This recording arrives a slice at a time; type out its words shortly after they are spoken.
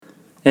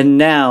And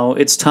now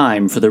it's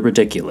time for the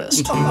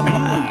ridiculous.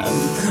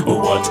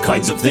 What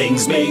kinds of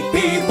things make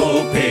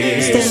people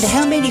pissed? And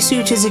how many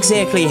suitors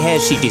exactly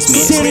has she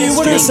dismissed? Siri,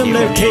 what are some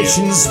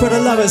locations for a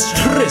lover's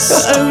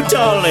tryst? Oh,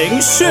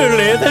 darling,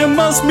 surely there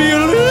must be a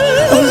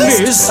list. A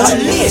list? A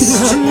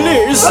list? A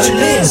list? A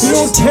list?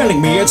 You're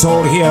telling me it's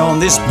all here on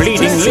this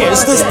bleeding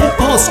list? That's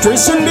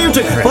preposterous and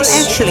ludicrous. Well,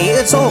 actually,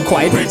 it's all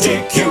quite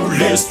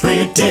Ridiculous,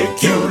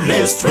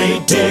 ridiculous,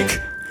 ridiculous.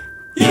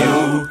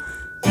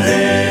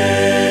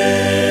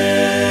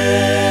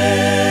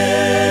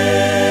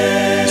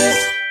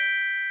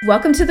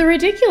 Welcome to The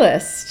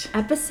Ridiculous.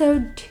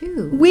 Episode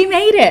 2. We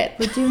made it.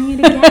 We're doing it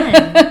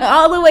again.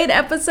 All the way to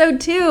episode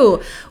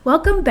 2.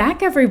 Welcome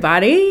back,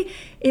 everybody.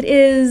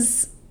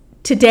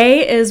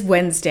 Today is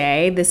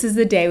Wednesday. This is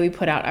the day we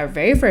put out our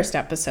very first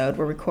episode.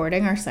 We're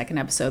recording our second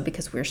episode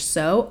because we're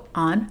so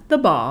on the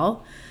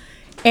ball.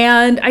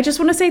 And I just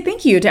want to say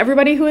thank you to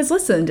everybody who has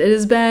listened. It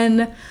has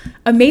been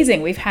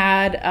amazing. We've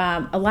had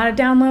a lot of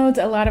downloads,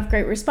 a lot of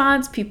great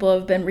response. People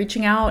have been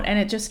reaching out, and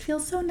it just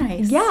feels so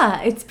nice.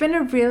 Yeah, it's been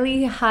a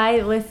really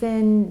high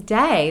listen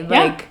day.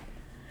 Like,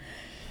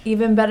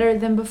 even better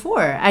than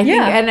before. I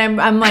think,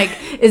 and I'm like,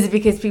 is it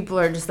because people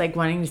are just like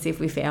wanting to see if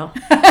we fail?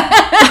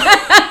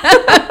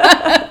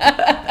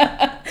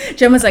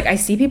 Jen was like, I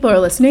see people are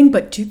listening,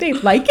 but do they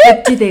like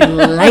it? Do they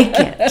like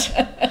it?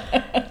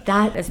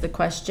 That is the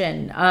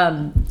question.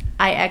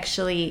 I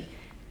actually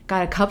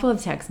got a couple of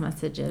text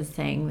messages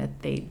saying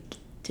that they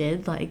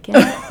did like it.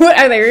 What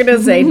they were going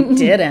to say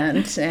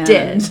didn't. And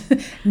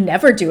did.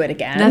 Never do it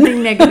again.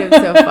 Nothing negative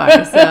so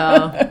far.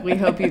 So we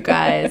hope you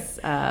guys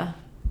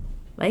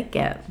like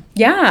it.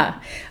 Yeah.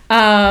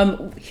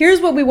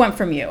 Here's what we want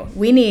from you.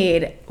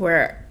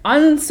 We're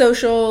on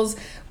socials.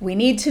 We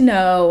need to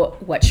know,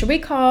 what should we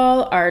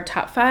call our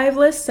top 5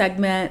 list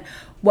segment?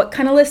 What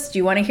kind of list do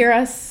you want to hear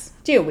us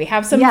do? We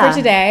have some for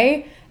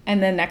today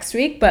and then next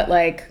week, but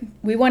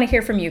we want to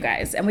hear from you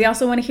guys. And we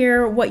also want to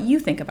hear what you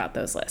think about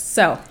those lists.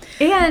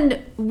 And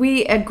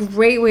a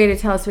great way to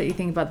tell us what you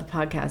think about the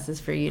podcast is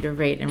for you to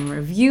rate and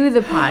review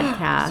the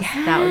podcast.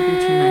 Yes. That would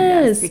be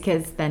tremendous,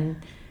 because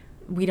then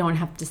we don't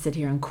have to sit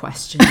here and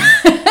question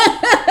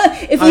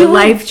our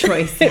life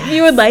choices. If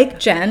you would like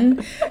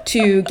Jen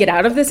to get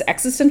out of this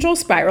existential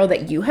spiral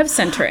that you have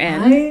sent her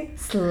in. I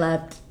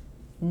slept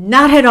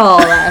not at all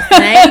last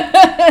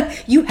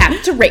night. You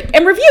have to rate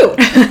and review.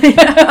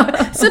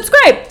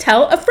 Subscribe.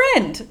 Tell a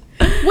friend.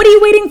 What are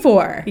you waiting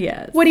for?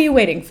 Yes. What are you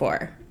waiting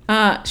for?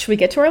 Should we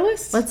get to our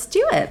list? Let's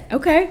do it.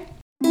 Okay.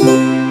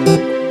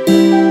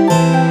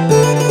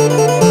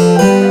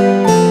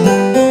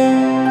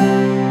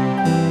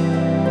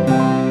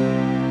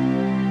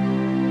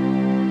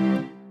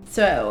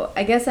 So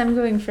I guess I'm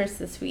going first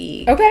this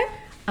week. Okay.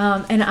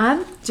 And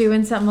I'm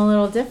doing something a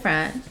little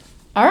different.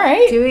 All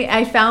right.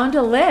 I found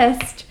a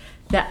list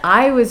that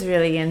I was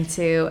really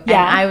into, and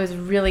I was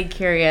really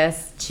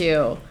curious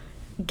to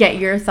get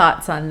your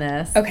thoughts on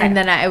this. Okay. And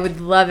then I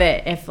would love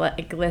it if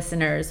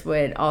listeners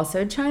would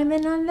also chime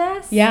in on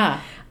this.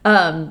 Yeah.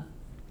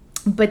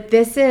 But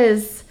this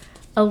is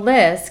a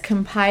list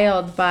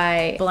compiled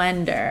by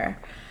Blender,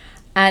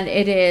 and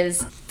it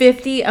is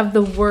 50 of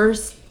the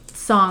worst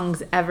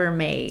songs ever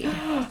made.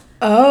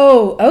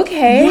 Oh,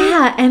 okay.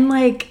 Yeah, and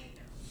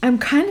I'm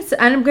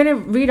going to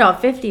read all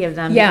 50 of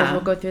them because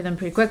we'll go through them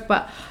pretty quick,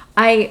 but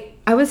I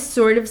was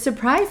sort of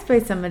surprised by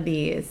some of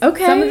these.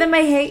 Okay. Some of them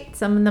I hate,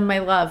 some of them I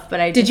love,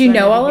 but Did you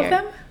know all of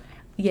them?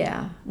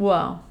 Yeah.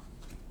 Well,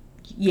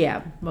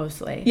 yeah,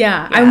 mostly.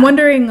 Yeah. I'm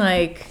wondering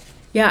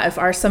if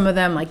are some of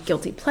them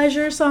guilty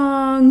pleasure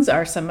songs?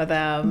 Are some of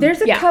them...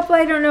 There's a couple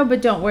I don't know,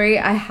 but don't worry.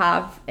 I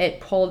have it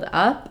pulled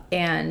up,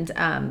 and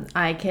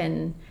I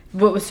can...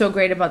 What was so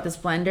great about this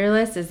Blender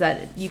list is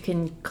that you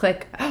can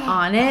click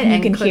on it and you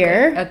can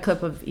hear a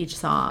clip of each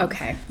song.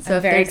 Okay. So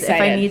I'm very excited.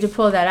 if I need to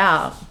pull that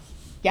out,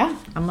 yeah,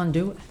 I'm going to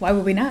do it. Why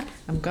would we not?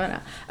 I'm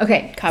gonna.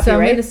 Okay. Copyright, so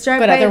I'm going to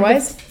start but by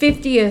otherwise? the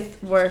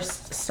 50th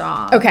worst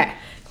song. Okay.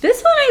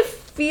 This one I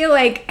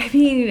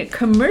feel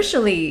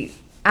commercially,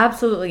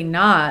 absolutely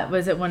not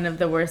was it one of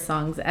the worst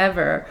songs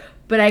ever,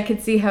 but I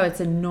could see how it's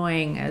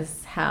annoying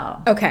as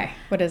hell. Okay.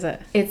 What is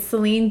it? It's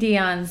Celine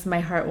Dion's My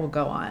Heart Will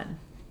Go On.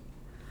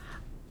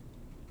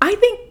 I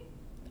think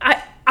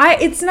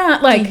it's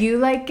not Do you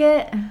like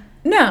it?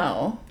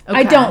 No. Okay.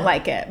 I don't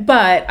like it,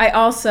 but I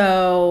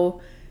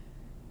also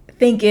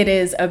think it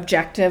is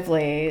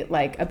objectively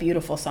a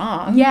beautiful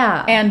song.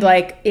 Yeah. And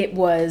it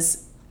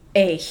was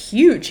a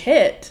huge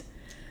hit.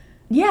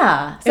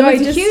 Yeah. So it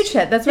was a huge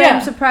hit. That's why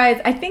I'm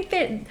surprised. I think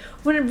that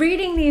when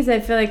reading these, I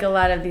feel like a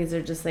lot of these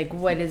are just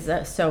what is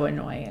so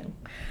annoying?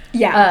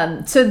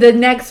 Yeah. So the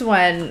next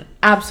one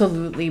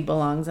absolutely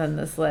belongs on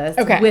this list.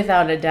 Okay.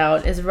 Without a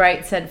doubt is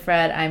Right Said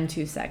Fred, I'm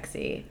Too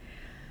Sexy.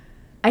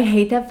 I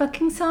hate that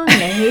fucking song.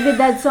 And I hated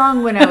that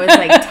song when I was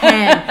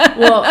 10.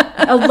 Well,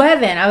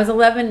 11. I was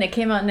 11. It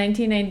came out in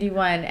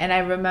 1991. And I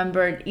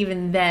remembered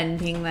even then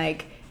being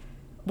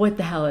what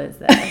the hell is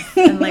this?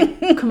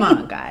 And come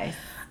on, guys.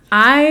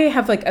 I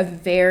have a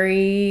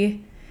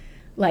very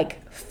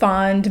like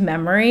fond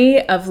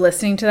memory of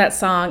listening to that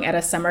song at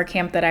a summer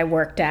camp that I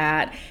worked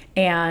at,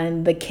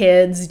 and the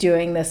kids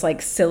doing this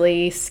like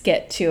silly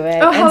skit to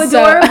it. Oh, how And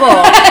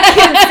adorable.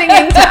 Kids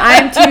singing to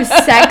I'm Too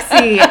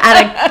Sexy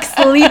at a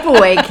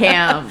sleepaway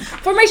camp.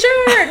 For my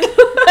shirt.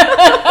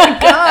 Oh my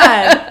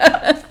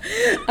God.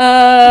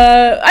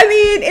 I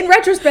mean, in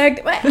retrospect,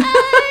 it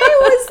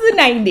was the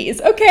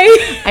 90s,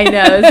 okay? I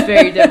know, it's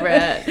very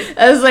different. It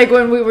was like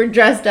when we were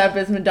dressed up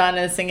as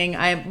Madonna singing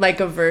I'm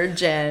Like a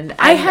Virgin.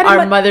 I had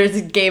our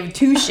mothers gave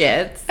two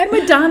shits. I had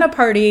a Madonna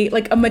party,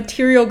 like a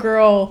Material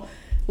Girl,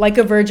 Like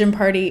a Virgin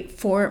party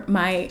for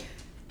my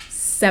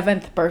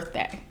 7th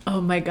birthday.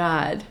 Oh my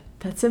God.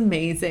 That's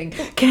amazing.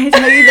 Can I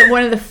tell you that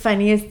one of the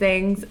funniest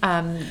things,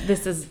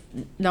 this is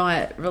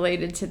not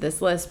related to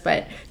this list,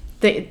 but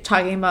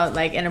talking about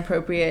like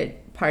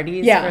inappropriate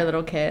parties for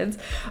little kids.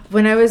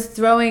 When I was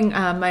throwing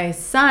my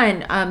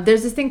son,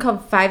 there's this thing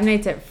called Five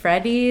Nights at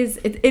Freddy's.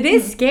 It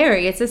is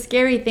scary. It's a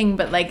scary thing,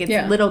 but like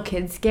it's little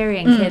kids scary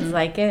and kids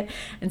like it.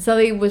 And so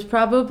he was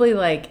probably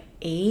like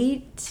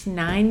 8,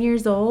 9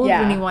 years old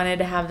when he wanted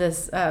to have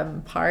this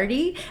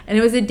party, and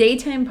it was a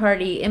daytime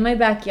party in my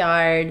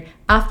backyard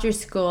after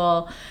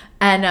school.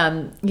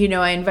 And you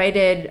know, I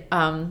invited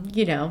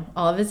you know,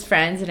 all of his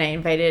friends, and I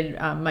invited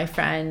my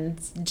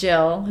friend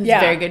Jill, who's a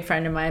very good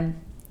friend of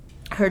mine,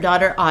 her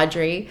daughter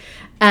Audrey,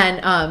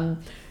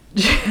 and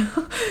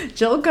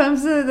Jill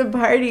comes to the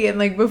party, and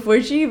like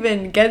before she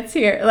even gets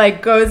here,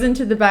 like goes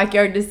into the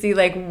backyard to see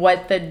like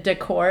what the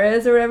decor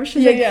is or whatever.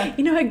 She's like,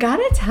 you know, I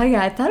gotta tell you,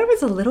 I thought it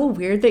was a little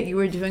weird that you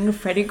were doing a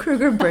Freddy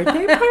Krueger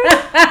birthday party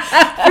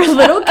for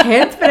little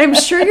kids, but I'm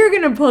sure you're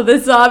gonna pull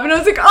this off. And I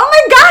was like, oh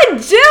my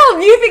God,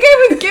 Jill, you think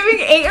I was giving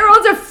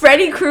 8-year-olds a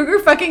Freddy Krueger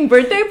fucking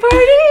birthday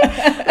party?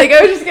 Like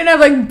I was just gonna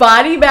have like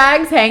body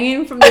bags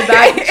hanging from the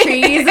back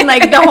trees, and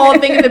like the whole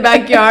thing in the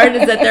backyard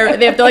is that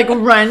they have to like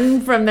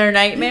run from their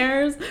nightmares.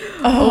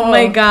 Oh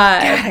my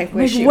God. I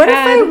wish you what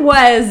had. if I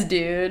was,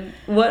 dude?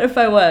 What if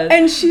I was?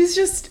 And she's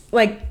just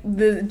like,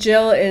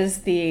 Jill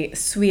is the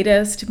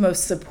sweetest,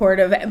 most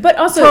supportive, but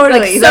also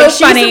totally. like, so like,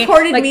 funny. She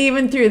supported like, me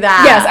even through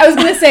that. Yes, I was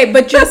gonna say,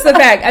 but just the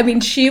fact, I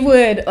mean, she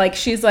would like,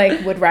 she's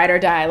like, would ride or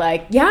die.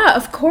 Like, yeah,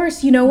 of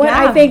course. You know what?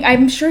 Yeah.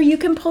 I'm sure you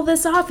can pull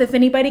this off. If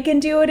anybody can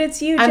do it,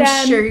 it's you, Jen.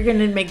 I'm sure you're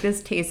gonna make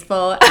this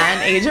tasteful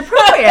and age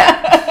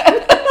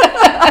appropriate.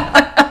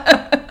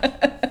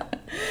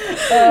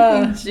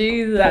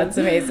 Jesus, that's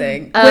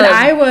amazing. When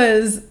I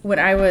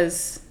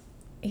was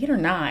 8 or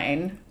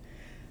 9,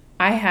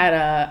 I had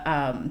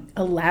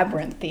a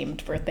labyrinth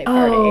themed birthday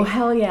party. Oh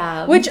hell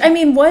yeah! Which I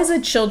mean was a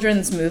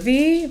children's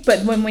movie, but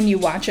when you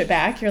watch it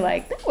back, you're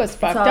like, that was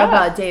fucked it's all up.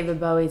 about David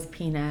Bowie's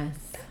penis.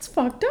 That's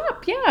fucked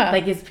up. Yeah,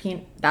 Like his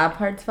that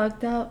part's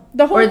fucked up.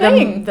 The whole or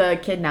thing. the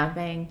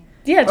kidnapping.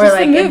 Yeah, just or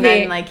like the movie. And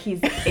then like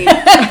he's.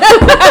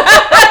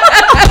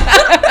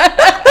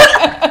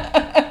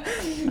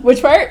 Which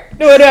part?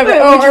 Whatever.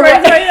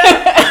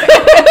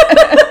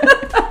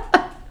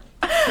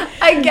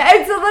 I guess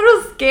it's a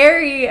little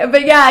scary,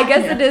 but yeah, I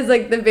guess it is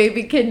like the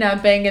baby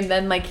kidnapping, and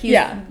then like he's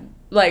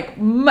like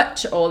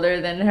much older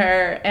than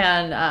her,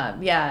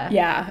 and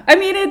Yeah. I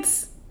mean,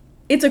 it's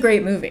a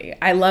great movie.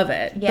 I love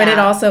it, but it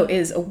also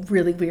is a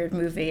really weird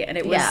movie, and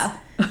it was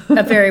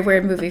a very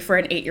weird movie for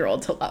an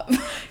 8-year-old to love.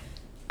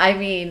 I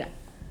mean,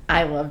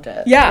 I loved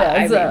it.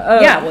 Yeah.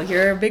 Well,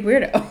 you're a big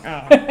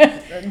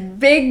weirdo.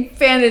 Big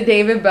fan of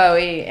David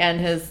Bowie and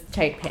his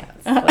tight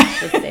pants. Let's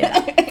just say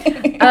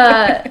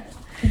that.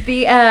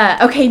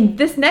 Okay,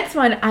 this next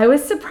one, I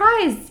was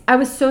surprised. I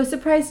was so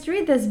surprised to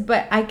read this,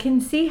 but I can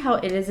see how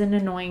it is an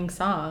annoying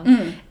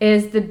song.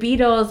 Is the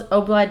Beatles'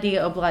 Obla Di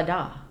Obla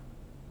Da.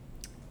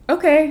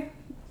 Okay.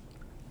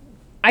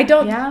 I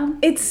don't. Yeah.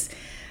 It's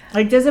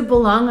like, does it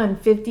belong on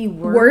 50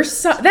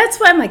 worst? That's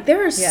why I'm like,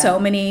 there are so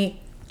many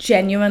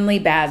genuinely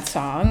bad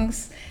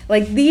songs.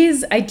 Like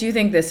these, I do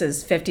think this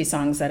is 50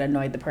 songs that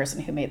annoyed the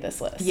person who made this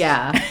list.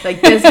 Yeah,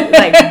 like this,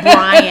 like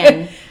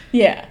Brian.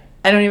 Yeah.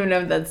 I don't even know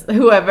if that's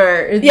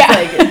whoever. It's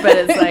like, but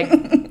it's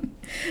like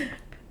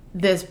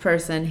this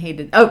person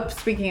hated. Oh,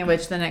 speaking of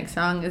which, the next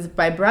song is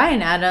by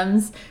Bryan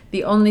Adams.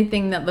 The Only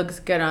Thing That Looks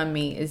Good on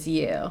Me Is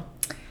You.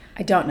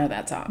 I don't know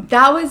that song.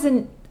 That was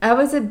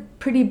a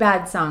pretty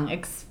bad song,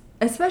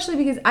 especially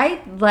because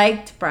I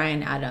liked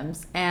Bryan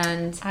Adams,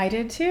 and I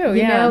did too.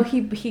 You know,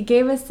 he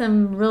gave us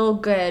some real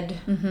good,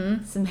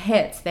 some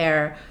hits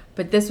there,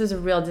 but this was a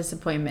real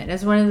disappointment.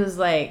 It's one of those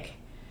like,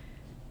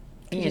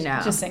 you know,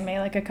 just sing me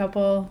like a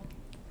couple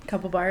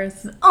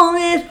bars. The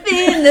only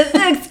thing that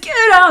looks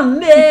good on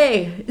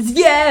me is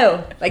you,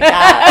 like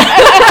that.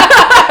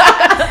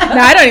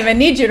 No, I don't even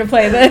need you to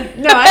play this.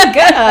 No, I'm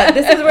good.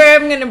 This is where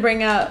I'm gonna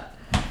bring up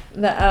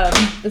the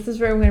This is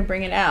where I'm gonna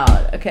bring it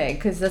out. Okay,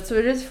 because that's what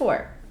it is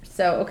for.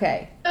 So,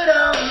 okay. Dude,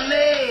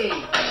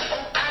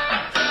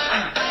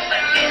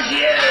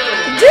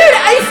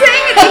 I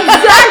sang it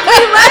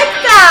exactly like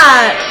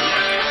that.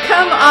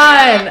 Come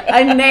on,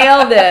 I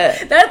nailed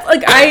it. That's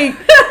like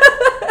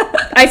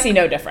I see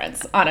no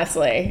difference,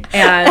 honestly,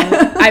 and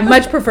I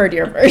much preferred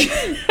your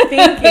version.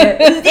 Thank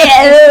you.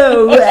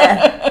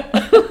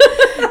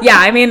 Yeah,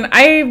 I mean,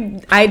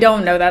 I I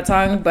don't know that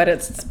song, but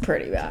it's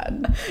pretty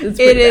bad. It's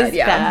It pretty is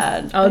yeah.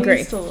 bad. I'll agree. I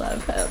used to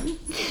love him.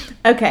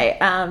 Okay,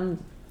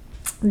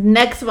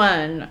 next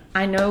one.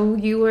 I know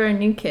you were a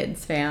New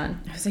Kids fan.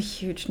 I was a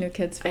huge New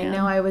Kids fan. I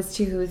know I was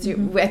too. Who was your,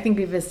 I think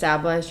we've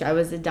established I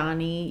was a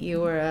Donnie.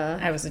 You were a...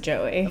 I was a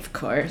Joey. Of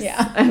course.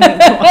 Yeah. I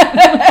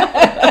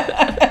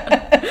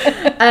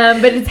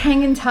mean, but it's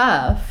Hanging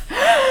Tough.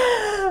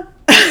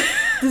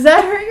 Does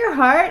that hurt your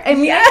heart? I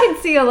mean, I can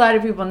see a lot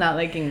of people not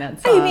liking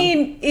that song. I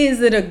mean,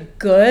 is it a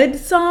good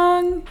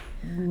song?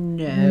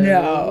 no.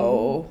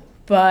 No.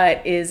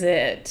 But is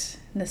it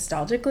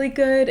nostalgically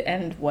good?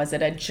 And was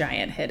it a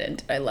giant hit? And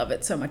did I love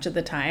it so much at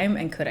the time?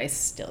 And could I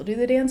still do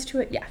the dance to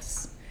it?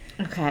 Yes.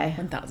 Okay.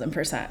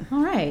 1000%.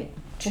 All right.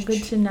 Well,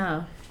 good to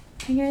know.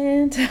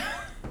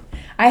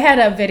 I had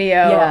a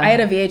video. Yeah. I had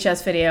a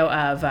VHS video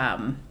of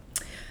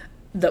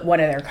one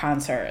of their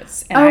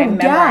concerts, and Oh, I yeah.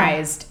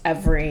 memorized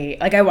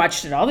I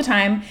watched it all the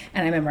time,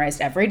 and I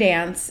memorized every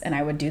dance, and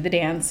I would do the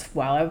dance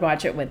while I would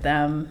watch it with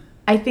them.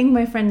 I think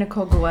my friend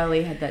Nicole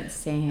Goelli had that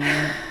same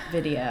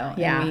video.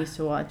 Yeah. And we used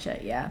to watch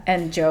it. Yeah.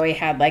 And Joey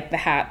had like the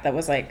hat that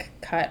was like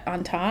cut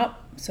on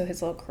top, so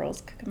his little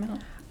curls could come out.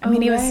 I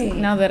mean, he was. right.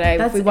 Now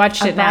that we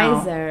watched a it now.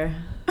 visor.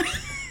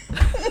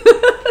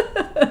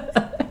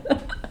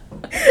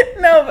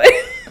 No, but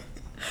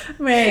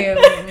Right.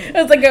 it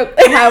was like a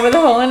Hat with a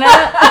hole in it.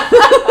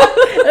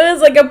 it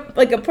was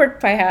like a pork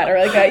pie hat, or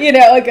like a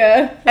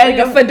like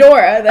a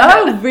fedora.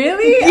 Oh,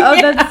 really? Oh,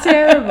 that's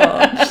terrible.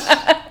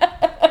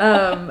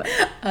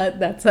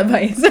 That's a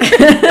vice.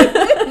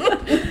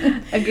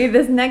 Okay,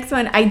 this next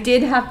one, I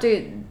did have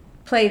to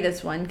play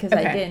this one because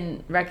I Okay.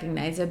 didn't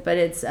recognize it, but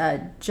it's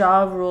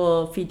Ja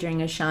Rule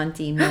featuring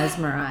Ashanti,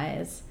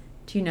 Mesmerize.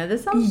 Do you know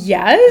this song?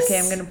 Yes. Okay,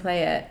 I'm going to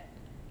play it.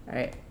 All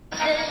right. Oh.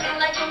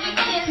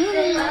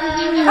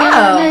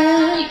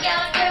 Oh,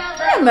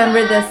 I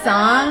remember this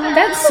song.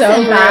 That's so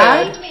Wasn't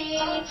bad. great.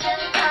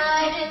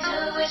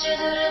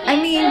 I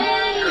mean,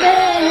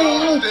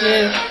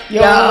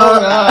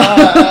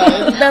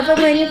 Love it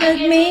when you with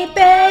me,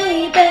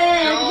 baby.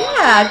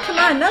 yeah, come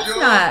on, that's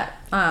not,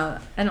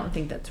 I don't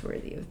think that's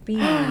worthy of being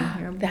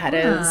here. That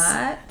but is.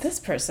 This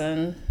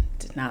person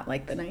did not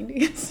like the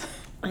 90s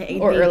I-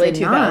 or they early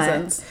did not.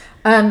 2000s.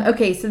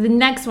 Okay, so the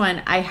next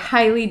one I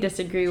highly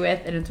disagree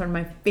with, and it's one of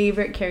my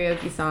favorite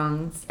karaoke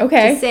songs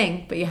Okay. to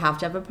sing, but you have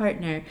to have a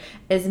partner,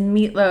 is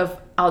Meatloaf,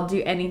 I'll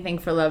Do Anything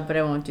for Love, but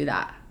I Won't Do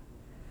That.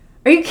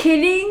 Are you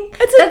kidding?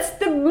 That's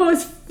the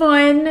most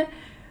fun.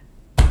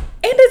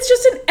 And it's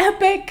just an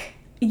epic,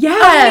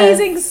 Yes.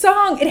 amazing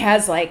song. It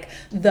has like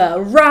the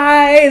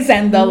rise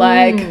and the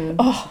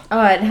Oh,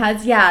 it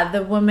has,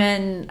 the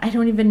woman, I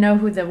don't even know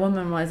who the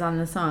woman was on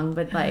the song,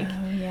 but like,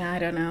 yeah, I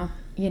don't know.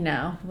 you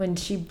know, when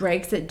she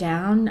breaks it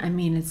down, I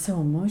mean, it's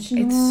so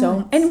emotional. It's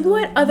so. And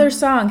what other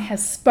song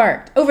has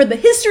sparked, over the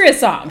history of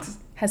songs,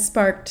 has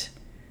sparked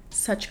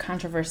such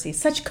controversy,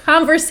 such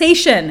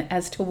conversation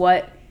as to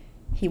what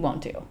he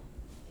won't do?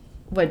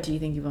 What do you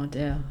think you won't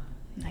do?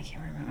 I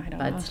can't remember. I don't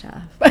Bud know.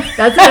 stuff.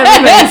 That's what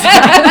everybody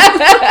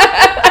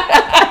says.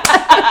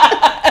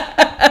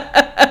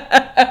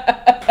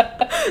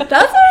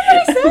 That's what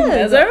everybody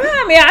says.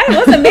 I mean, it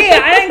wasn't me.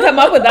 I didn't come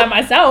up with that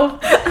myself.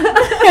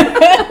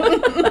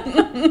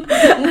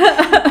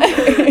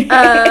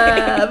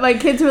 My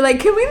kids were like,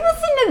 "Can we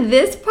listen to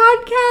this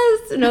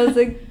podcast?" And I was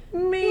like,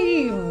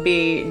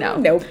 "Maybe no."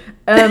 Nope.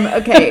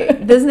 Okay,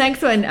 this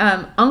next one,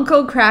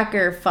 Uncle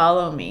Cracker,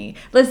 Follow Me.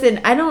 Listen,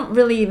 I don't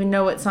really even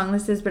know what song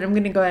this is, but I'm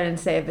gonna go ahead and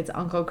say if it's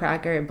Uncle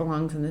Cracker, it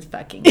belongs in this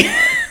fucking list.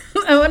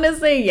 I want to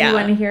say yeah. You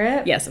want to hear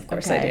it? Yes, of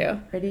course I do.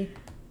 Ready?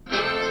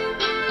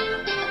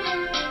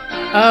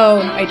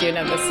 Oh, I do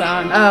know this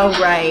song. Oh,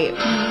 right.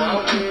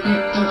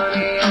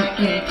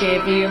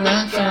 Give you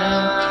my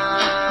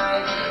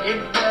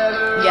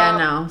Yeah,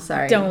 no,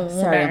 sorry. Don't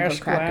sorry, Uncle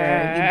ask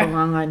Cracker. why. You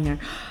belong on here.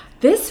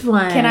 This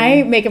one. Can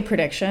I make a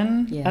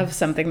prediction Yeah. of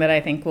something that I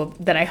think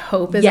that I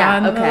hope is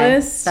on the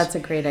list? That's a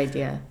great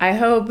idea. I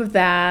hope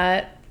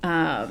that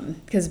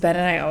because Ben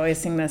and I always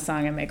sing this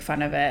song and make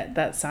fun of it.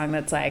 That song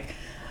that's like,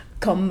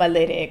 "Come my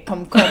lady,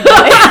 come my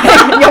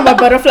lady, you're my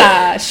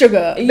butterfly,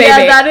 sugar, baby."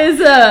 Yeah, that is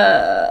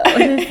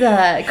what is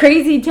that?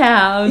 Crazy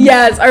Town.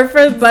 Yes, our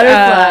friends,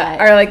 Butterfly.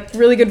 our like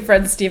really good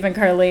friends, Steve and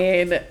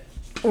Carlene,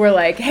 were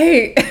like,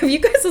 "Hey, have you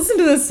guys listened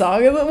to this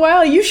song in a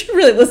while? You should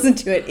really listen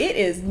to it. It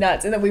is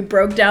nuts." And then we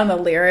broke down the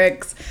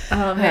lyrics.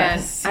 Oh man,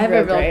 Yes, I have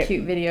a real great.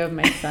 cute video of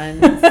my son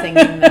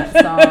singing that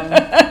song.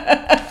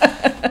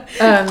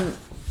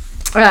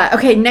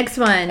 Okay, next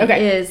one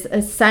is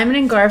Simon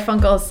and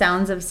Garfunkel,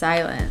 Sounds of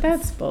Silence.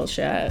 That's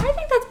bullshit. I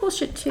think that's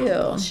bullshit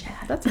too.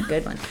 That's a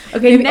good one.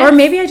 Okay, Maybe, or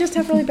maybe I just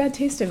have really bad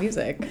taste in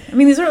music. I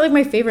mean, these aren't like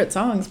my favorite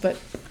songs, but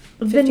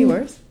 50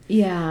 worse.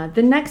 Yeah,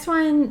 the next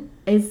one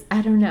is,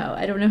 I don't know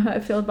how I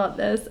feel about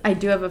this. I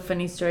do have a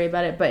funny story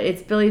about it, but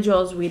it's Billy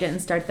Joel's We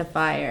Didn't Start the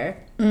Fire.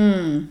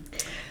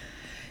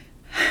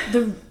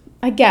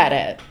 I get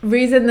it.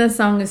 Reason this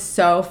song is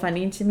so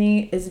funny to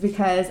me is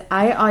because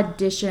I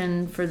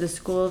auditioned for the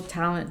School of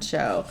Talent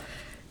show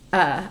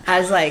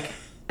as like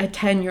a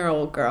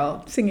 10-year-old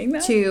girl Singing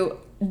that? to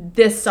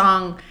this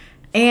song,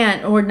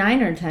 or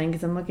 9 or 10,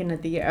 because I'm looking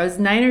at the year. I was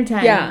 9 or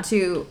 10 Yeah.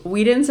 to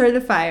We Didn't Start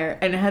the Fire,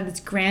 and I had this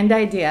grand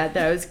idea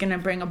that I was going to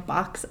bring a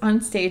box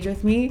on stage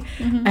with me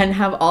and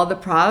have all the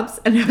props,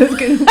 and I was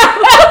going to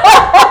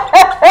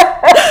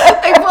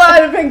I pull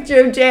out a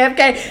picture of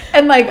JFK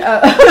and like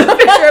a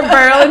picture of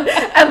Berlin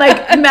and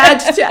like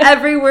match to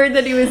every word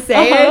that he was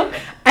saying,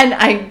 and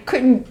I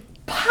couldn't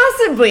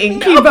possibly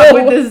keep up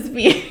with this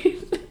speed.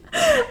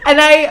 And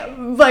I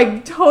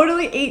like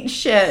totally ate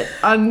shit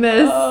on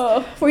this.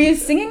 Were you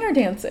singing or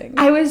dancing?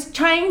 I was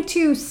trying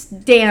to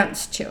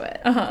dance to it,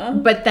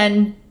 but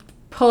then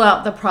pull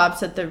out the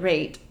props at the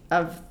rate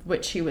of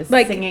which he was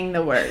singing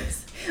the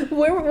words.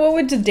 What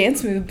would the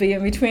dance move be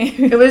in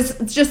between? It was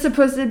just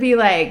supposed to be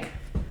like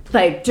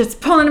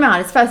just pulling them out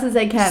as fast as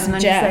I can, and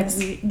then jazz.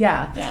 just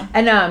yeah.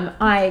 And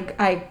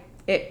I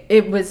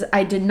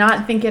did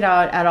not think it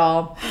out at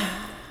all.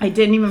 I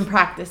didn't even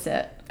practice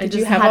it. I Did just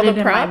you have had all it the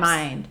in my props?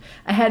 mind.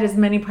 I had as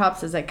many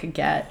props as I could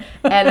get,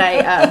 and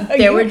I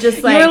they were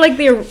just like you were like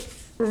the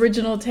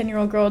original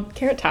 10-year-old girl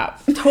Carrot Top.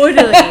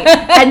 totally.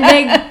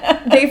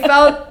 And they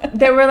felt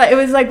they were like, it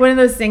was like one of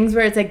those things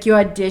where it's like you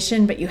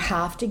audition but you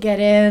have to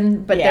get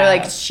in, but they're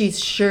like, she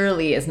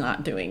surely is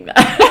not doing that.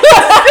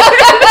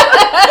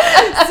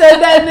 So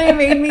then they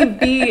made me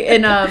be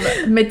in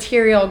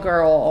Material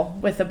Girl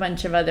with a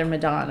bunch of other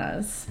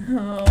Madonnas.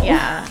 Oh.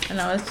 Yeah,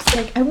 and I was just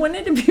like, I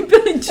wanted to be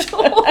Billy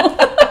Joel.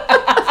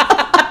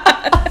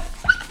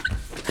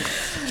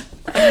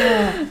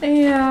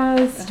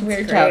 Yes,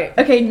 weird great. job.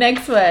 Okay,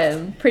 next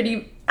one.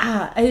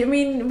 I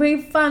mean, we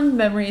have fond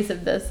memories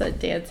of this at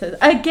dances.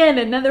 Again,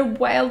 another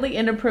wildly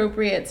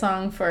inappropriate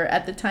song for,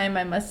 at the time,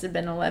 I must have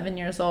been 11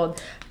 years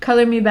old.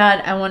 Color Me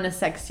Bad, I Want to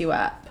Sex You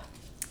Up.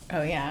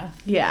 Oh, yeah.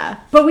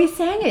 Yeah. But we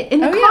sang it in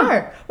the Oh,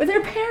 car with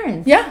our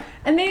parents. Yeah.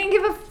 And they didn't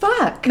give a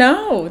fuck.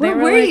 No. Where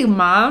were you,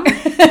 Mom?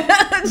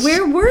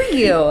 Where were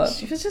you?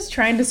 She was just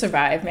trying to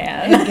survive,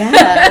 man. I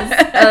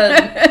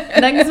guess.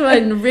 Next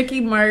one,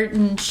 Ricky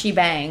Martin, She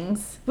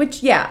Bangs.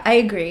 Which, yeah, I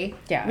agree.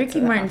 Yeah, Ricky it's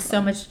a Martin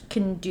awesome.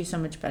 can do so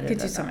much better. Could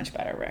do than so that. much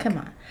better, Rick.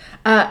 Come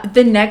on.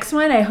 The next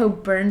one, I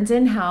hope burns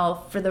in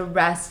hell for the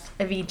rest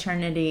of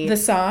eternity. The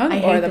song I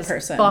or hate the this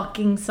person?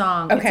 fucking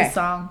song. Okay. It's a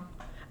song.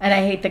 And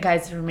I hate the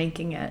guys for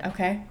making it.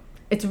 Okay.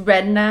 It's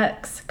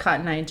Rednecks,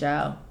 Cotton Eye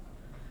Joe.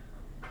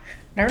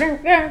 It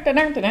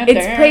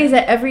It plays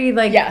at every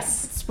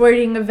Yes.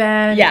 sporting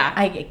event. Yeah.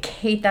 I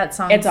hate that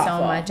song It's so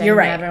awful. much. You're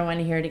I right. never want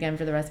to hear it again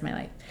for the rest of my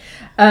life.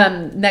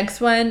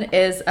 Next one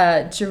is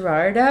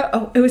Gerardo.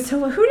 Oh, it was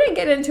so. Who did I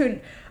get into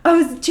it? Oh,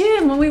 it was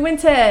Jim when we went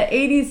to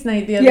 80s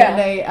night the other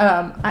day.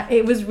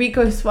 It was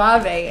Rico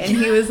Suave, and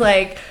he was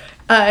like,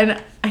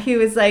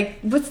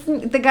 "What's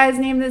the guy's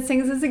name that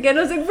sings this again?"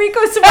 I was like, "Rico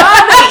Suave,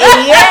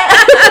 idiot!"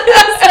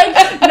 I was like,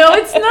 "No,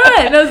 it's not."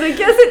 And I was like,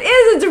 "Yes, it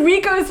is. It's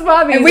Rico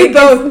Suave." And He's we like,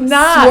 both "It's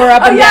not." swore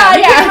up and yeah,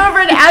 down. I came over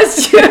and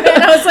asked you,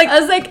 and I was like-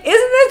 like, "Isn't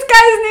this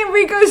guy's name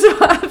Rico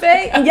Suave?"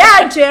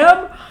 Yeah,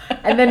 Jim.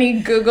 And then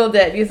he Googled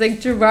it. He's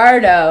like,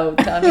 Gerardo,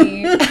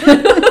 dummy.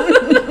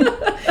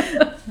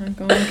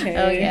 Okay.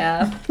 Oh,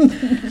 yeah.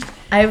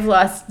 I've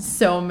lost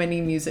so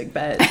many music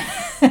bets.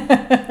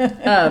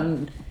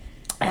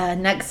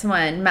 Next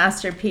one,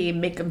 Master P,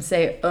 Make 'em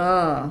Say,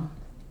 Oh,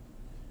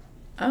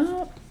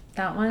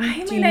 That one?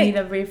 I Do mean, you need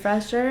a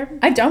refresher?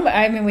 I don't.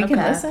 I mean, we can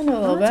Okay. listen a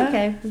little Oh, bit. it's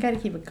okay. We got to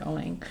keep it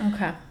going.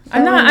 Okay.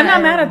 I'm not one,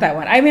 mad at that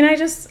one. I mean, I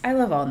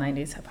love all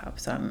 90s hip hop,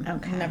 so I'm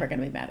Okay. never going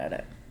to be mad at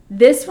it.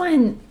 This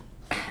one,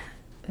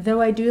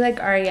 though I do like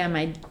REM,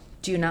 I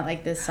do not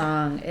like this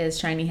song, is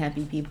Shiny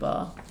Happy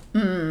People.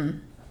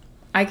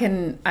 I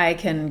can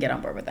get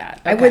on board with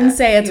that. I Okay. wouldn't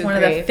say it's You one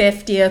agree. of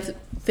the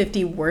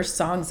 50 worst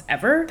songs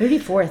ever.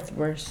 34th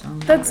worst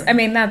song. That's ever. I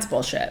mean, that's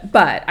bullshit.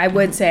 But I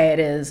would say it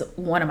is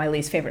one of my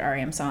least favorite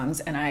REM songs,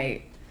 and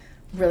I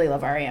really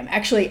love REM.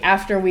 Actually,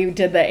 after we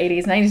did the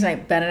 80s, 90s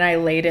night, Ben and I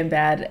laid in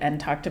bed and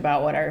talked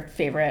about what our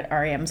favorite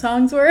REM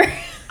songs were.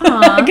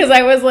 Because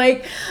I was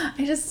like,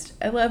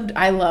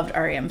 I loved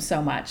REM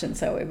so much, and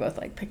so we both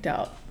like picked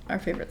out our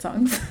favorite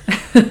songs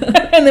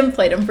and then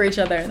played them for each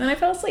other, and then I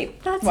fell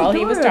asleep That's while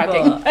he was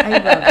talking. adorable. I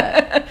love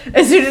it.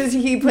 As soon as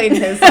he played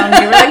his song,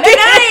 you were like, good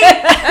night!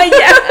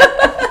 Yeah.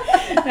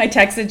 I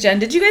texted Jen,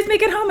 did you guys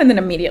make it home? And then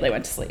immediately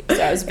went to sleep.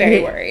 So I was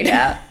very worried.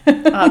 Yeah,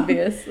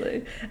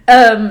 obviously.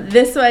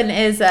 This one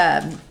is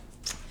Dan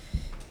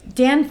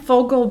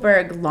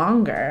Fogelberg,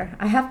 Longer.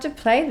 I have to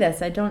play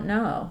this. I don't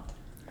know.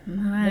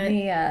 Let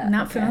me,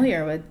 Not okay.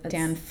 familiar with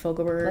Dan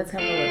Fogelberg. Let's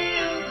have a look.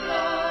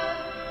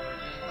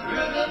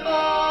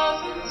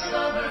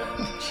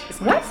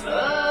 What?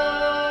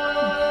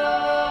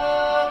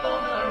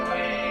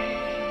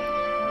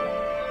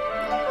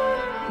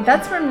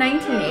 That's from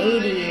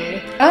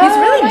 1980. Oh, He's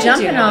really I do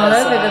jumping know all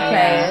that over the song,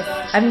 place.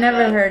 yeah. I've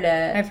never heard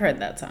it. I've heard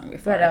that song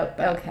before.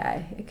 But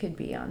okay, it could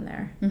be on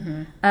there.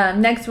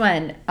 Next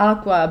one,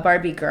 Aqua,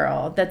 Barbie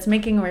Girl. That's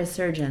making a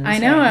resurgence. I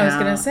know, right I was now,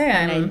 gonna say,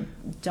 and I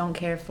don't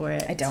care for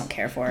it. I don't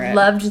care for it.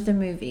 Loved the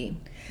movie.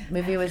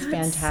 Movie was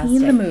fantastic.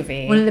 seen the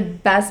movie. One of the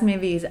best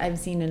movies I've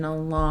seen in a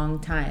long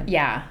time.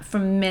 Yeah.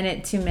 From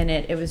minute to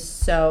minute, it was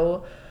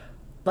so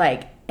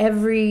like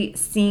every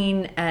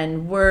scene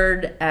and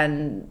word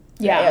and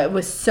Yeah. it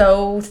was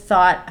so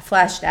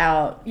flashed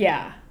out.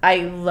 Yeah. I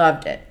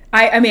loved it.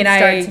 I mean,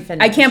 Start to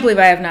finish. I can't believe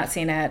I have not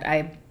seen it.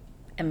 I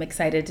am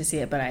excited to see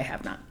it, but I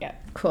have not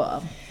yet.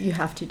 Cool. You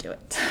have to do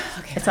it.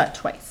 Okay. I saw it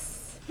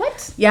twice.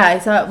 What? Yeah, I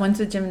saw it once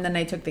with Jim, and then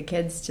I took the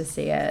kids to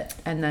see it,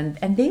 and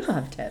they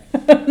loved it.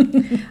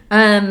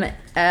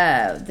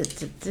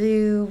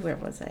 Where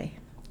was I?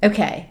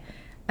 Okay.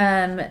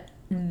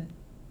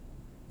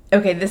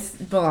 Okay, this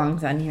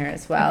belongs on here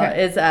as well.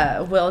 Okay. Is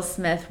Will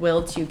Smith,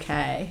 Will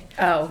 2K.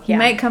 Oh, He yeah.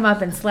 might come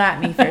up and slap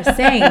me for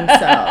saying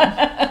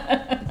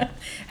so.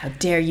 How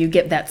dare you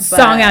get that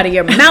song out of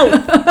your mouth?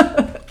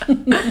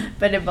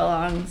 But it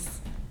belongs.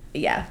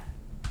 Yeah.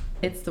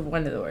 It's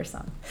one of the worst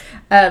songs.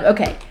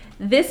 Okay.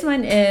 This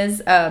one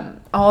is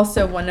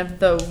also one of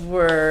the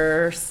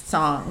worst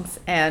songs.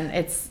 And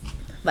it's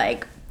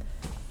like,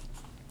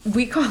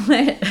 we call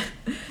it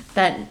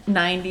that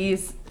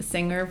 90s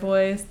singer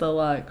voice. The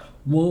like,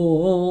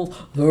 well,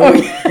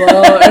 there's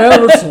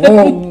ever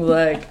song.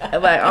 Like, I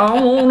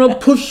want to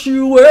push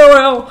you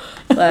around.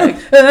 Like,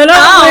 and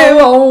I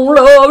won't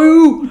love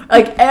you.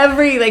 Like,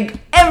 every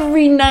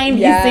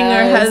 90s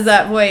singer has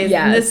that voice.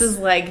 Yes. And this is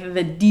like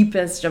the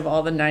deepest of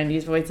all the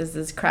 90s voices.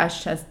 This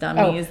Crash Test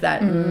Dummies.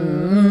 That,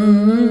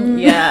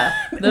 yeah.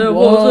 There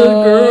was a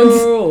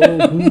girl.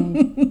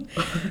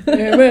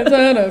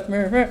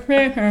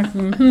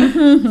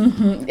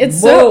 It's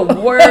so.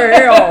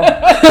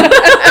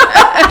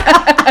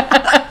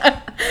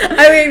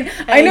 I mean,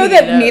 I know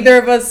that neither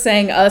of us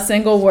sang a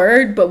single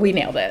word, but we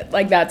nailed it.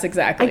 Like, that's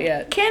exactly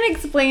it. Can't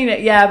explain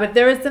it, yeah, but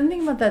there was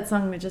something about that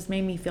song that just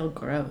made me feel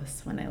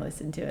gross when I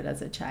listened to it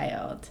as a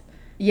child.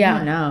 Yeah. I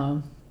don't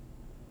know.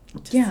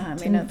 Yeah, I mean,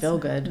 Didn't it's feel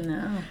good.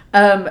 No.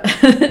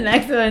 The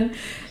next one,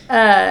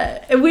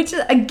 which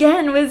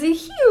again was a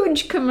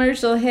huge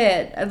commercial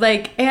hit.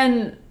 Like,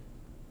 and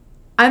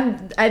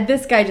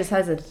this guy just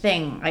has a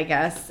thing, I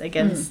guess,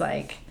 against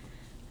like.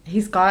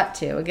 He's got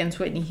to against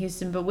Whitney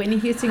Houston, but Whitney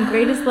Houston,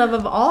 greatest love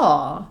of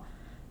all.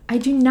 I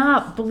do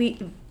not agree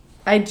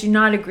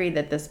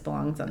that this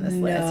belongs on this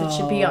list. It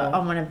should be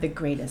on one of the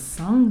greatest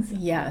songs.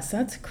 Yes,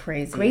 that's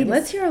crazy. Greatest.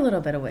 Let's hear a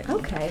little bit of Whitney.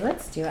 Okay,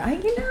 let's do it. I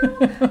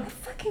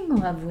fucking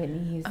love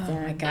Whitney Houston.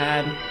 Oh my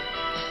God.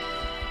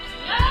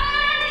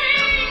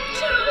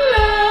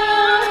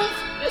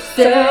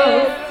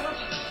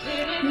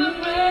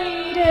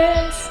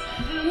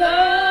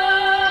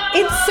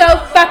 It's so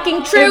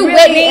fucking true, it Whitney.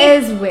 really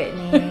is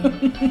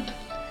Whitney.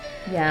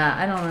 Yeah,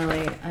 I don't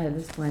really.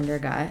 This blender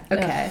guy.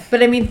 Okay,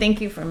 but I mean,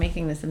 thank you for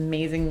making this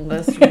amazing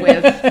list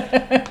with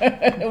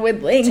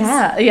with links.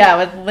 Yeah,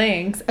 with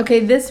links.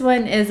 Okay, this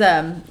one is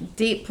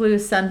Deep Blue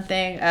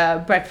something.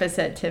 Breakfast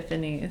at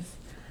Tiffany's.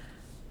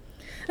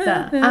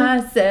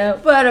 I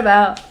said, what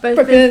about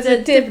breakfast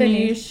at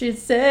Tiffany's? She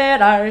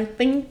said, I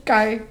think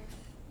I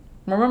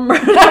remember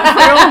that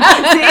film.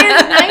 See,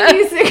 it's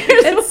 90s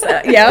singers.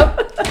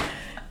 Yep.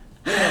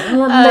 That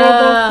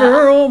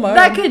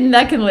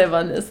can live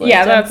on this list.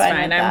 Yeah, that's I'm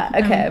fine. with that.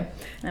 Okay.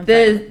 I'm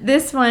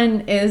This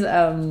one is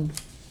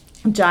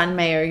John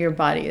Mayer, Your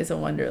Body is a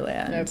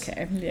Wonderland.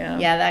 Okay. Yeah.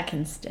 Yeah, that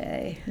can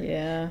stay.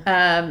 Yeah.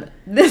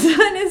 This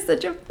one is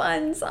such a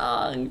fun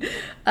song.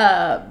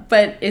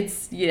 But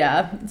it's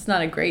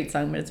not a great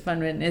song, but it's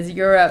fun written. Is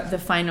Europe the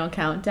Final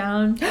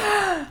Countdown?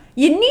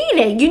 You need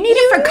it. You need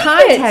it for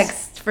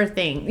context for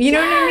things. You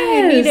know what I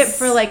mean? You need it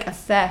for like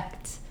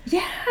effect.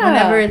 Yeah.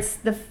 Whenever it's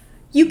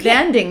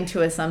ending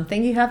to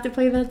something, you have to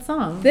play that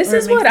song. This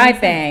is what I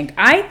think.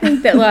 I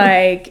think that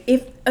like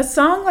if a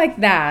song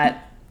like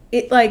that,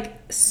 it like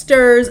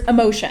stirs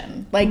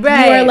emotion. Like you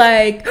are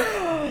like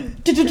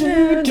like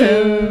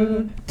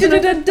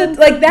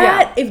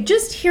that. If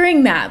just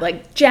hearing that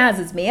like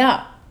jazzes me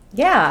up.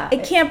 Yeah.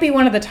 It can't be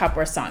one of the top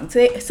worst songs.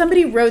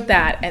 Somebody wrote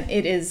that and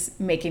it is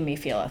making me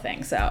feel a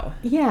thing. So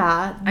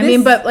yeah. I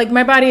mean, but like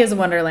My Body is a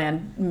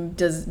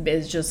Wonderland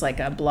is just like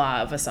a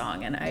blah of a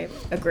song, and I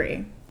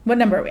agree. What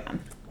number are we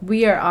on?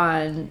 We are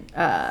on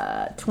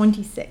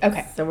 26.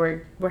 Okay. So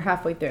we're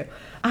halfway through.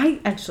 I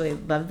actually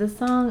love this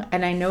song,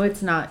 and I know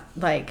it's not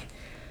like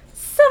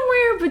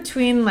somewhere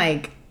between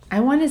like I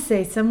want to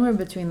say somewhere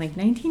between like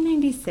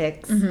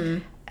 1996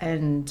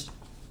 and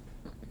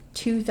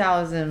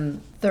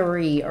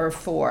 2003 or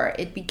 4.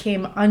 It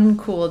became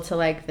uncool to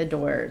like the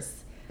Doors.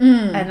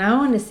 And I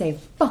want to say,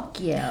 fuck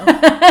you.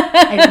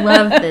 I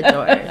love the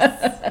Doors.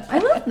 I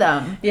love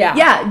them. Yeah.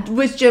 Yeah.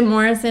 Was Jim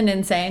Morrison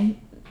insane?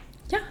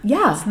 Yeah.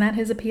 Yeah. Isn't that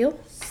his appeal?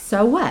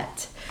 So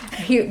what?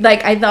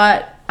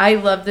 I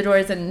love the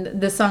Doors, and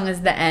the song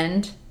is The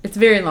End. It's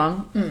very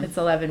long. It's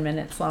 11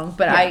 minutes long,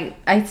 but Yeah.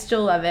 I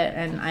still love it,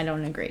 and I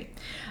don't agree.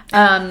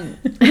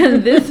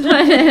 This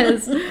one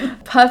is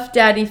Puff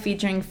Daddy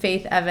featuring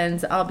Faith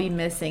Evans, I'll Be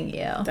Missing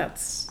You.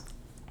 That's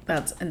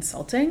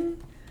insulting.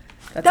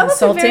 That's That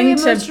was a very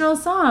insulting emotional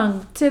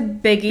song to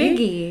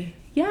Biggie.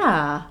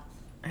 Yeah.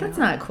 That's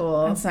not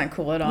cool. That's not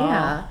cool at all.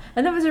 Yeah.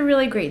 And that was a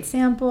really great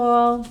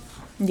sample.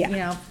 Yeah. You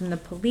know, from the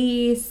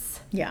Police.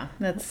 Yeah,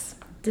 that's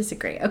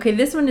Disagree. Okay,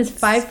 this one is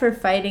 5 for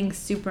Fighting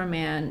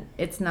Superman.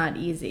 It's Not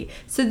Easy.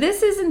 So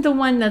this isn't the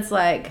one that's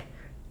like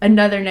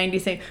another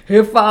 90s saying,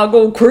 if I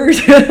go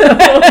crazy, you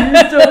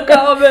still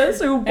call me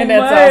Superman. And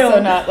it's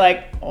also not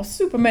like, oh,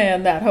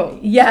 Superman, that hoe.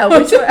 Yeah,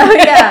 which one? Oh,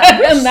 yeah.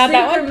 Which Not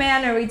that one?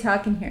 Superman are we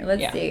talking here?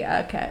 Let's see.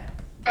 Okay.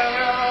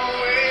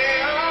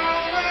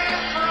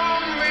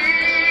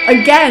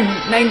 Again,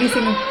 90s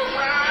singer.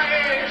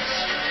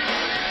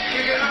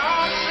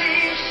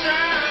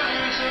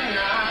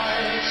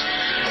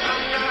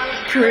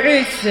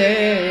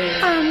 Crazy.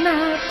 I'm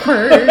not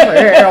crazy.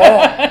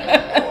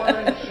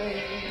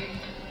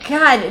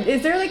 God,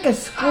 is there like a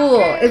school?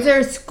 Is there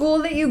a school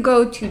that you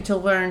go to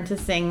learn to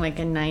sing like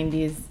a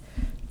 90s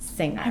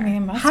singer? I mean, it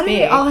must How do be.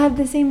 they all have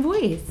the same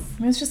voice?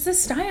 I mean, it's just the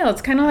style.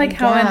 It's kind of like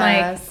how in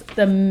guess. like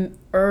the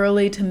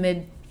early to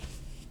mid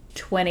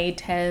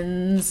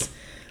 2010s,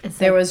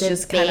 there was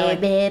just kind of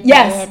like,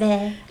 yes,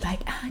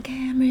 like I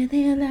can't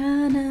really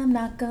learn. I'm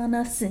not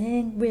gonna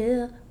sing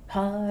real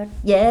hard.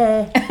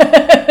 Yeah.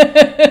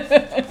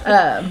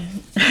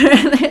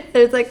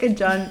 There's like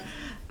a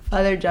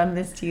Father John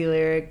Misty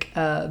lyric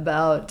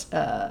about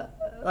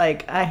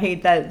like, I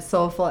hate that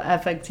soulful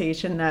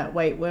affectation that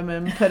white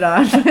women put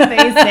on when they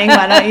sing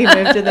Why Don't You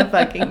Move to the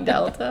Fucking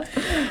Delta.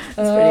 It's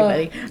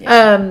pretty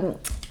funny.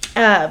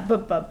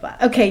 Yeah.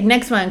 Okay,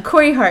 next one.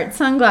 Corey Hart,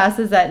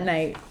 Sunglasses at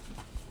Night.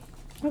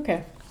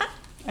 Okay,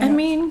 I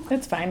mean,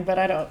 it's fine, but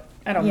I don't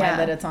Yeah. mind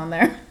that it's on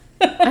there.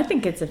 I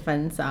think it's a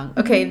fun song.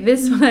 Okay,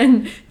 this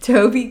one,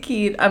 Toby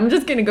Keith. I'm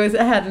just going to go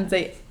ahead and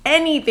say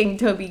anything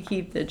Toby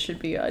Keith that should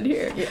be on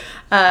here.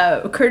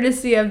 Yeah.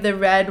 Courtesy of the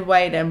Red,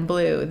 White, and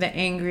Blue, The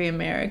Angry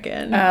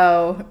American.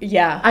 Oh,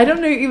 yeah. I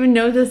don't even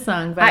know this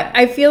song, but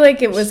I feel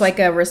like it was like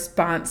a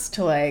response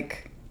to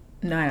like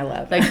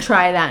 9/11. like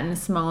try that in a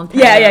small town.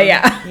 Yeah.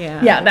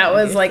 Yeah, That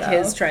was like so.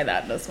 his try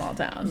that in a small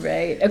town.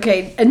 Right.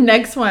 Okay, and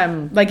next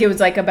one. Like it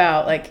was like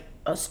about like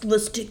let's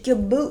stick your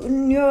boot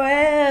in your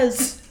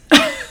ass.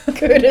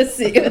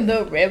 Courtesy of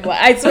the red one.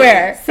 I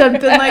swear.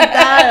 Something like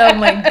that. Oh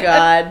my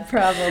God,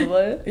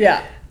 probably.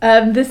 Yeah.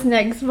 This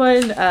next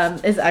one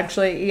is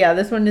actually,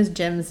 this one is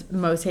Jim's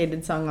most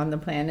hated song on the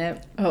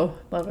planet. Oh,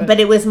 love it. But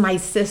it was my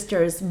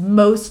sister's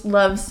most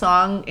loved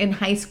song in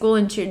high school,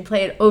 and she would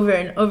play it over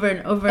and over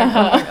and over and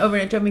over and over,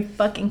 and it drove me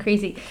fucking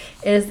crazy.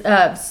 Is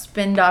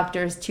Spin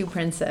Doctor's Two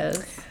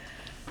Princes.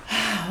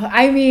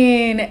 I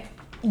mean,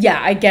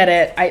 yeah, I get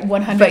it. I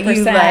 100%. But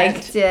you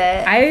liked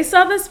it. I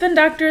saw the Spin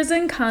Doctors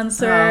in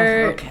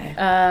concert. Oh, okay.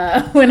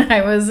 When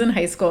I was in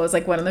high school. It was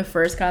like one of the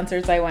first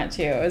concerts I went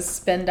to. It was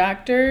Spin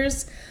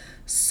Doctors,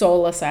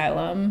 Soul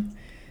Asylum.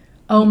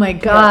 Oh my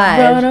God.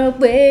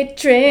 Runaway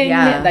Train.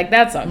 Yeah. Like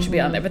that song should be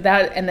on there. But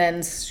that, and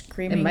then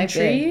Screaming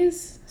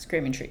Trees.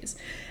 Screaming Trees.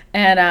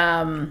 And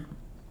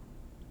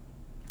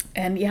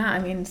yeah, I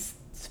mean,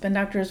 Spin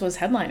Doctors was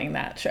headlining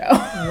that show.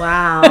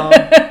 Wow.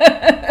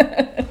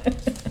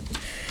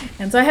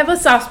 And so I have a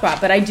soft spot,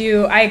 but I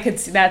could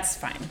see that's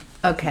fine.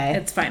 Okay.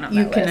 It's fine on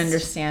You that can list.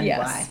 understand Yes.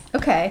 why.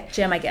 Okay.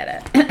 Jim, I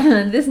get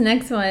it. This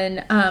next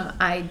one,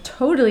 I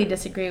totally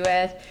disagree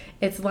with.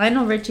 It's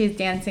Lionel Richie's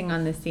Dancing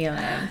on the Ceiling.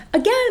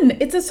 Again,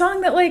 it's a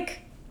song that like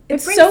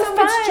it's brings so so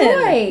fun. much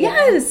joy.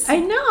 Yes. I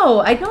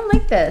know. I don't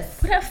like this.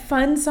 What a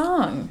fun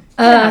song.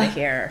 Get out of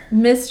here.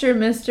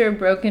 Mr.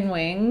 Broken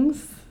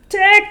Wings.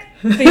 Take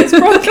these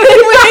broken wings.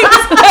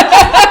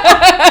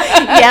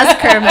 Yes,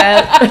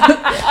 Kermit.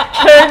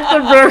 Take the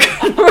broken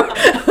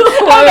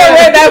I don't know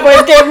where that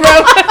voice came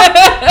from.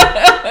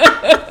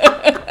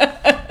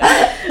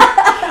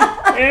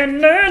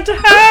 And learn to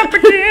hop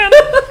again.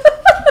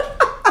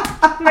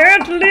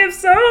 Learn to live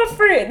so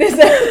free.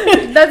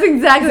 That's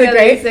exactly how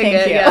great. they sing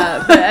Thank it. you.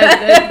 Yeah,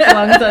 but it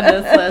belongs on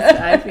this list,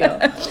 I feel.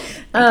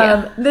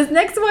 This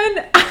next one,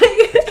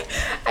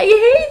 I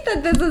hate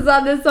that this is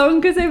on this song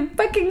because I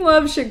fucking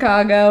love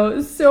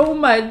Chicago so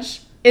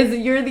much.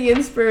 You're the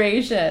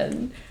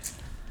inspiration.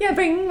 You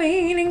bring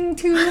meaning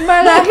to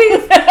my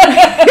life.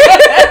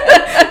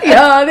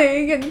 You're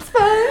the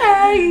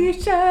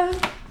inspiration.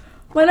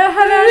 Wanna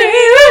have a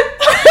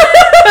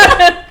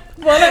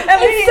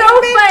It's so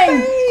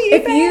fun.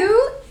 If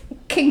you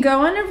can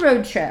go on a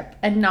road trip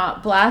and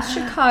not blast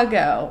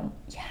Chicago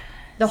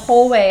the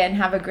whole way and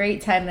have a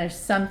great time, there's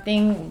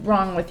something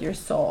wrong with your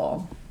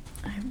soul.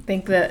 I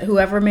think that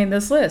whoever made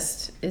this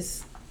list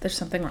there's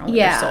something wrong with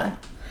their soul.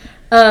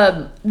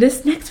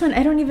 This next one,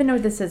 I don't even know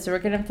what this is, so we're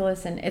gonna have to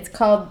listen. It's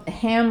called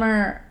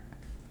Hammer.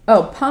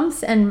 Oh,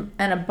 Pumps and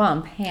a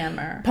Bump,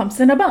 Hammer. Pumps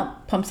and a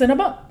bump. Pumps and a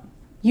bump.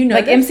 You know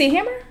Like this? MC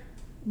Hammer?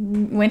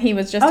 When he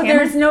was just Hammer?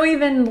 There's no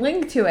even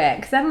link to it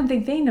because I don't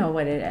think they know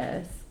what it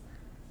is.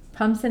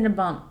 Pumps and a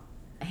Bump,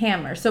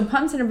 Hammer. So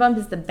Pumps and a Bump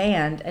is the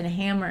band and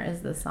Hammer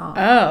is the song.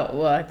 Oh,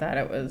 well, I thought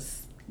it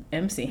was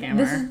MC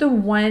Hammer. This is the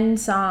one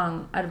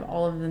song out of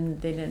all of them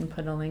that they didn't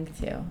put a link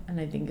to, and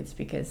I think it's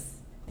because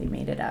they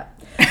made it up.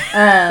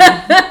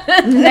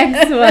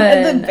 Next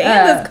one. The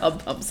band is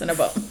called Pumps and a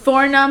Bump.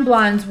 Four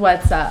Non-Blondes,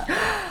 What's Up?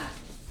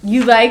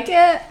 You like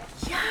it?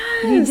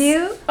 Yes. You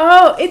do?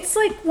 Oh, it's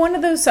like one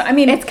of those songs. I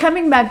mean, It's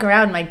coming back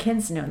around. My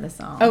kids know the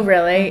song. oh,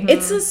 really?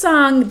 It's a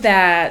song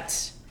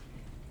that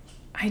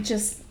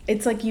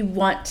it's like you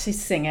want to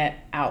sing it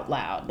out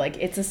loud. Like,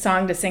 it's a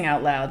song to sing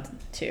out loud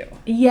too.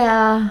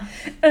 Yeah.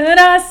 And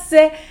I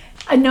say,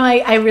 No,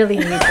 I really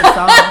hate the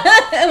song.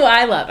 well,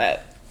 I love it.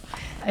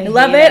 I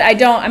love it.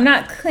 I'm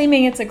not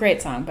claiming it's a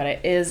great song, but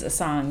it is a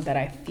song that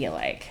I feel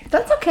like.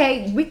 That's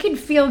okay. We can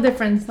feel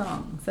different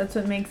songs. That's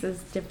what makes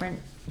us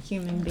different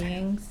human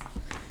beings.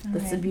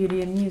 That's the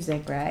beauty of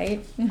music,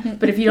 right?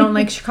 But if you don't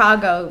like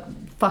Chicago,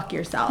 fuck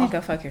yourself. Yeah,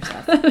 go fuck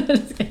yourself.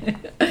 This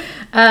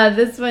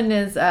one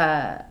is,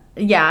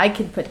 I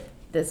could put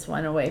this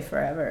one away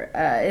forever.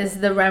 Is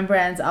the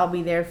Rembrandts "I'll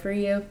Be There for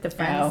You," the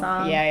Friends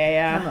song.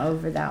 Yeah. I'm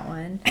over that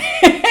one.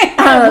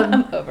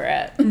 I'm over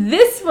it.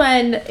 This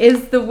one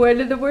is the word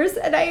of the worst,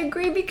 and I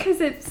agree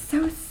because it's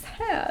so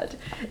sad.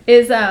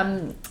 Is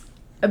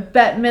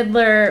Bette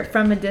Midler,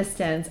 "From a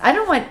Distance." I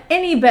don't want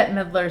any Bette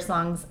Midler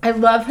songs. I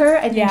love her.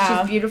 I think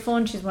she's beautiful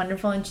and she's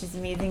wonderful and she's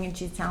amazing and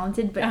she's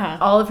talented. But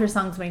all of her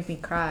songs make me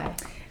cry.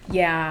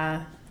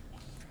 Yeah.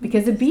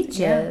 Because of Beaches.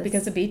 Yeah,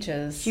 because of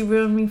Beaches. She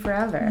ruined me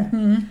forever.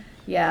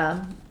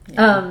 Yeah.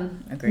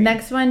 Agreed.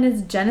 Next one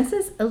is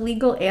Genesis,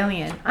 "Illegal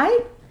Alien."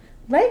 I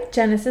like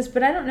Genesis,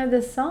 but I don't know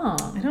this song.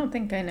 I don't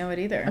think I know it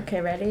either. Okay,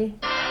 ready?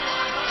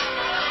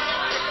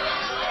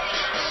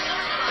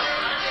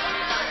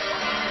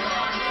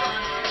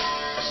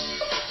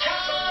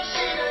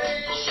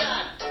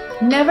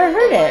 Never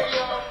heard it.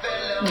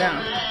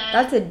 No.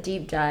 That's a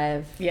deep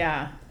dive.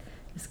 Yeah.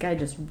 This guy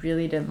just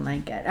really didn't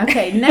like it.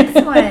 Okay, next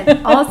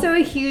one. Also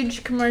a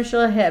huge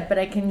commercial hit, but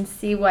I can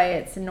see why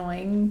it's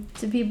annoying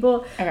to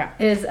people. Okay.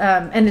 Is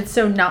and it's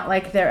so not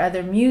like their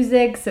other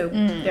music, so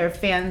their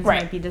fans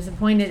might be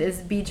disappointed. Is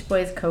Beach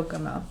Boys'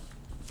 "Kokomo"?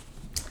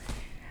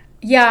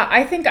 Yeah,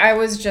 I think I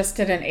was just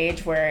at an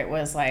age where it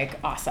was like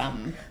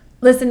awesome.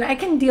 Listen, I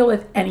can deal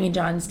with any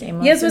John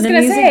Stamos. Yes, I was in a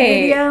gonna music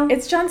say video,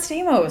 it's John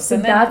Stamos, so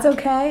and that's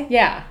okay.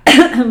 Yeah.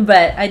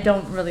 But I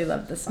don't really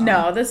love the song.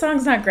 No, the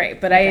song's not great,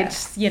 but I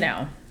just,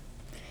 it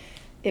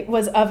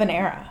was of an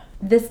era.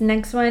 This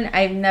next one,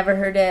 I've never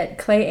heard it.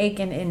 Clay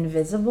Aiken,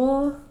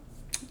 "Invisible."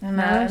 I'm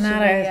not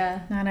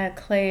a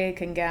Clay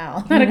Aiken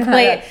gal.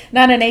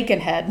 Not an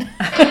Aiken head.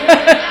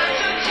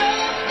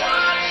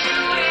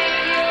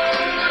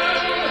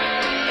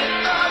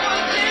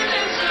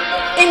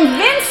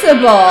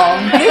 Invincible.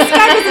 This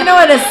guy doesn't know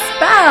how to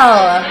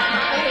spell.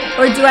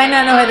 Or do I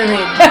not know how to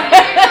read?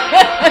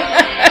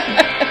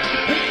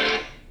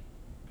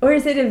 Or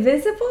is it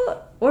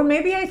invisible? Or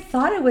maybe I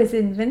thought it was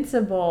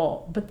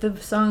invincible, but the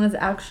song is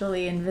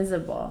actually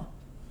invisible.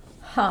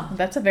 Huh.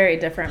 That's a very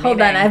different Hold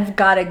meaning. on, I've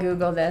got to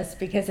Google this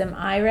because am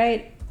I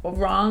right or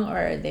wrong or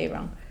are they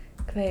wrong?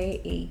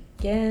 Clay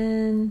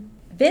Aiken.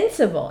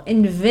 Invincible.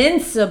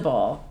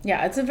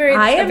 Yeah, it's a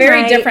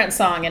very different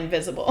song,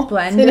 Invisible.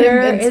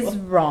 Blender is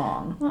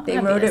wrong. Well, they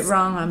wrote it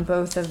wrong on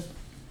both this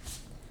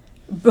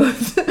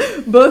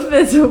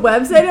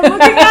website I'm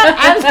looking at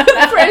and the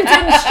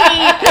printed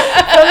sheet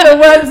from the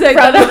website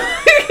that I'm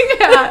looking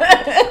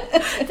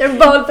at. They're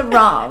both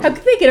wrong. How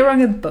could they get it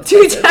wrong in both?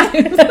 2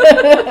 times.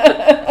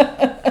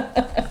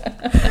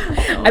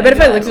 I bet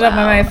if I looked it up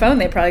on my phone,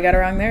 they probably got it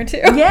wrong there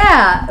too.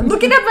 Yeah,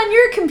 look it up on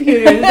your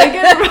computer. Did they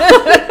get it wrong?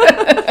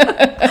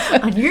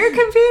 On your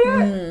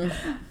computer?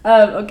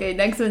 Okay,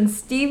 next one.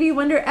 Stevie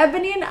Wonder,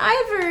 "Ebony and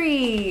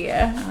Ivory."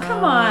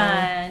 Come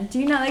on. Do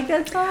you not like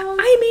that song?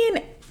 I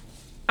mean,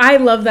 I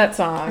love that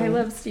song. I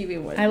love Stevie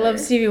Wonder. I love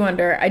Stevie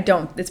Wonder.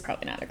 It's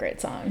probably not a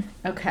great song.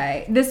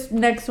 Okay, this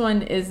next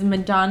one is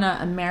Madonna,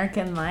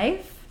 "American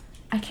Life."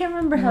 I can't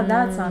remember how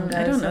that song goes.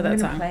 I don't know I'm that gonna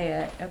song. play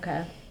it.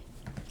 Okay.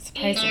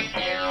 Surprising.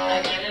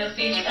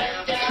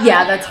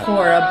 Yeah, that's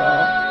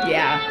horrible.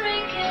 Yeah.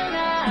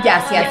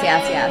 Yes.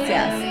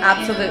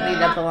 Absolutely,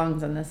 that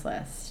belongs on this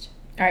list.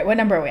 All right, what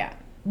number are we at?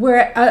 We're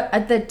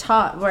at the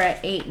top. We're at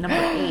 8. Number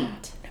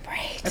 8. Number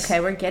 8. Okay,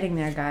 we're getting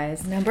there,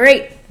 guys. Number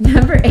 8.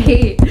 Number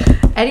 8.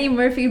 Eddie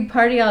Murphy,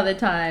 "Party All the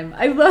Time."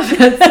 I love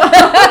that song.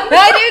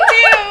 I do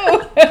too.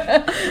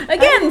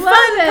 Again,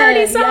 fun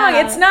party song.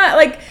 Yeah. It's not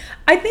like,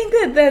 I think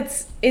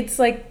it's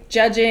like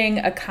judging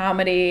a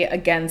comedy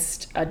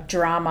against a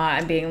drama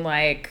and being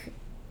like,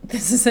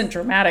 this isn't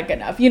dramatic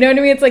enough. You know what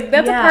I mean? It's like,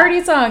 that's a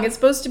party song. It's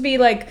supposed to be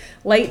like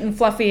light and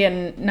fluffy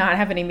and not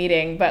have any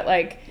meaning, but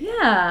like,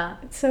 Yeah.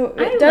 so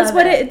it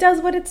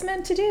does what it's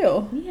meant to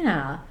do.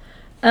 Yeah.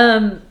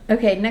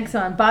 Okay, next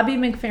one. Bobby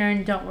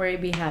McFerrin, "Don't Worry,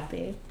 Be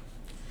Happy."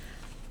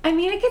 I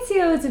mean, I can see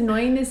how it's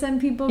annoying to some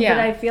people, but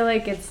I feel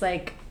like it's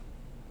like,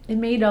 it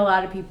made a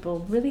lot of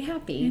people really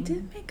happy. It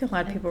did make a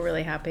lot of people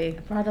really happy.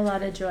 It brought a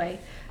lot of joy.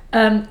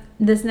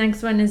 This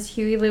next one is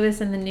Huey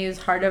Lewis and the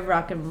News, "Heart of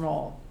Rock and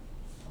Roll."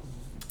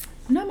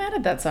 I'm not mad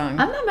at that song.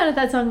 I'm not mad at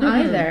that song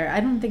either. I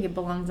don't think it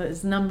belongs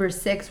as number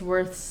 6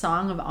 worst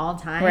song of all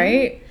time.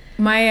 Right?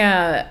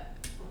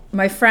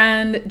 My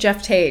friend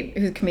Jeff Tate,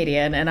 who's a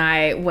comedian, and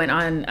I went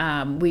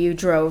on, we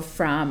drove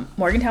from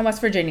Morgantown,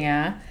 West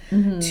Virginia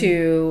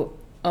to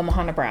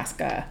Omaha,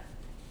 Nebraska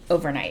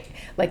overnight.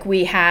 Like,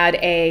 we had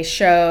a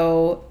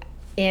show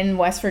in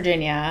West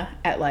Virginia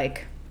at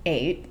like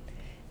 8,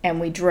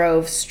 and we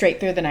drove straight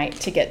through the night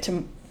to get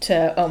to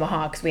to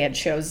Omaha because we had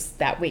shows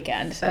that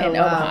weekend in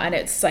wow. Omaha, and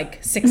it's like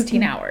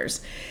 16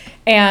 hours.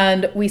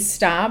 And we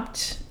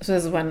stopped. So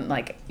this is when,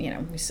 like, you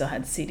know, we still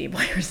had CD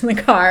players in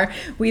the car.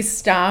 We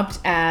stopped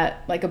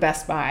at like a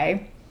Best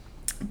Buy,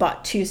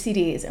 bought 2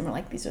 CDs, and we're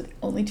like, these are the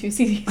only 2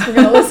 CDs we're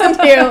gonna listen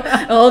to the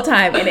whole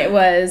time. And it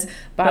was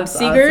Bob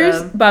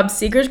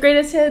Seger's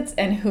Greatest Hits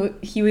and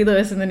Huey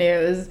Lewis and the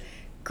News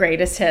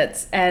Greatest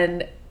Hits.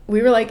 And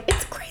we were like,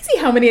 it's crazy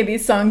how many of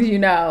these songs you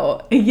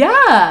know.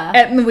 Yeah.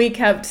 And we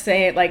kept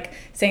saying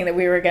that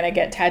we were gonna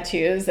get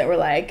tattoos that were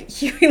like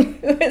Huey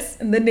Lewis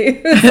and the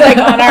News like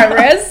on our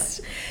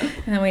wrist, and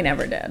then we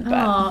never did.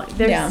 But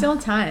there's still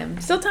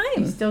time. Still time.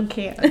 You still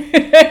can.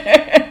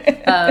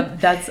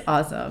 That's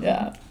awesome.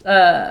 Yeah.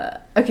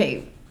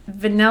 Okay.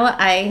 Vanilla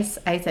Ice,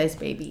 Ice Ice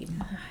Baby.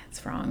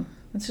 It's wrong.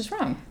 It's just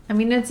wrong. I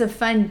mean, it's a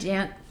fun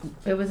jam.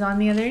 It was on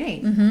the other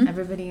night.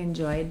 Everybody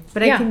enjoyed,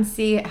 but Yeah. I can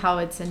see how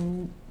it's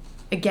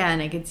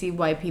Again, I could see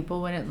why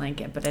people wouldn't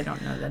like it, but I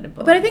don't know that it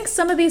belongs. But I think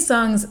some of these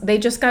songs, they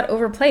just got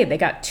overplayed. They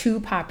got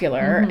too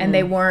popular, and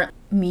they weren't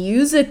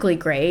musically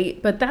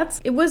great. But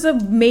it was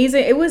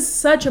amazing. It was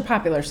such a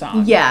popular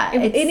song. Yeah,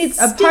 it's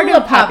a still part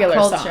a of popular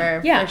pop song.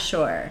 culture Yeah. for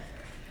sure.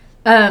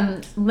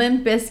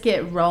 Limp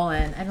Bizkit,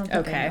 Rollin'. I don't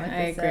think Okay, I know what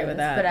I this agree is, with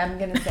that. but I'm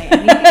gonna say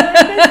anything Limp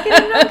Bizkit.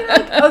 I'm not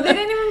gonna. Oh, they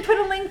didn't even put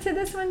a link to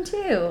this one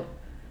too.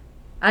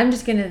 I'm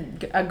just gonna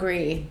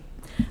agree.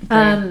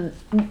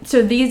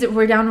 So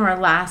we're down to our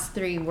last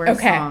 3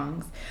 worst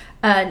songs.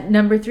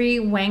 Number 3,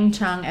 Wang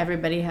Chung,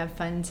 Everybody Have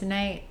Fun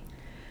Tonight.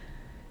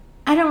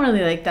 I don't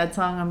really like that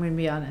song, I'm gonna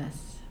be honest.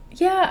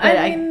 Yeah, But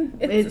I mean,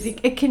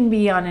 it can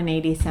be on an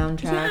 80s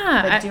soundtrack.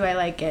 Yeah, but do I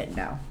like it?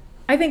 No.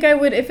 I think I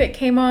would, if it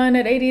came on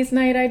at 80s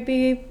night, I'd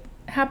be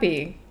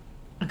happy.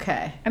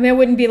 Okay. I mean, I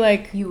wouldn't be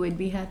like, You would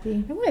be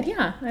happy? I would,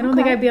 yeah. I don't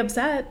think Okay. I'd be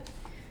upset.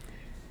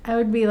 I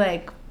would be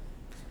like,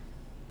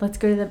 let's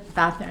go to the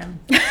bathroom.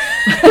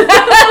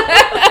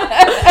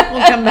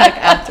 We'll come back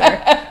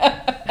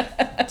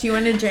after. Do you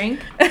want a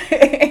drink?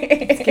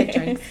 Let's get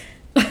drinks.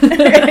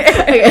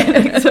 Okay,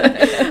 next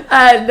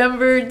one.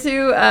 Number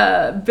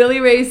 2, Billy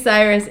Ray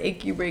Cyrus,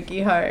 Achy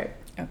Breaky Heart.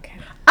 Okay.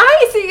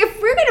 I see,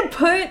 if we're going to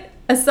put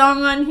a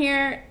song on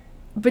here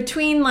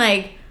between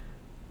like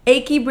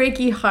Achy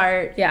Breaky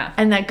Heart Yeah.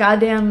 and that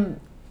goddamn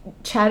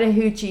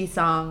Chattahoochee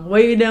song,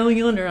 Way Down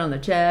Yonder on the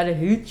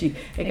Chattahoochee.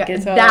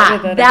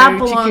 That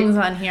belongs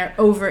on here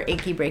over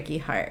Achy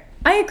Breaky Heart.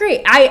 I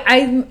agree.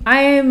 I'm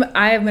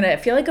gonna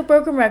feel like a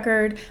broken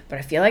record, but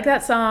I feel like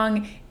that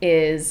song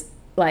is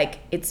like,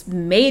 it's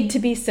made to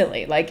be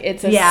silly. Like,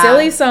 it's a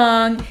silly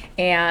song,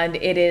 and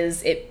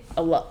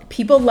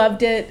people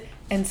loved it,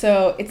 and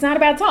so it's not a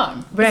bad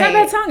song. Right. It's not a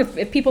bad song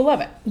if people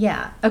love it.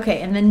 Yeah.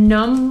 Okay. And then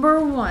number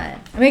 1. I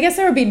mean, I guess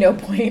there would be no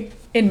point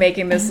in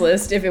making this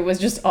list if it was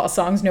just all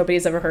songs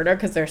nobody's ever heard of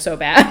because they're so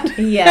bad.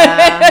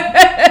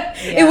 Yeah.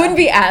 It wouldn't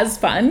be as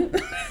fun.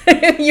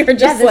 You're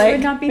just this like,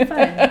 would not be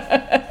fun.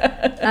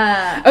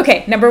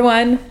 okay, number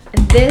 1.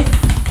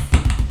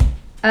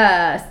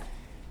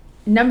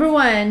 Number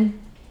 1,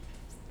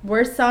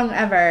 worst song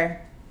ever,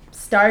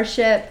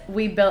 Starship,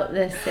 We Built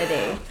This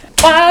City.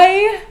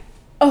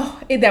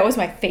 That was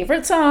my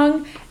favorite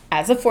song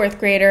as a 4th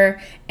grader.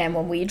 And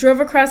when we drove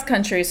across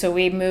country, so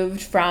we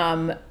moved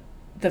from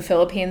the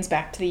Philippines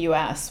back to the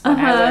U.S. when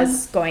I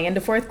was going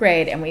into 4th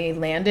grade, and we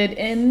landed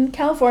in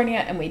California,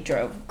 and we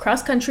drove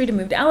cross country to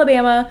move to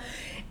Alabama,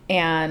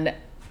 and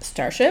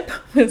Starship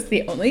was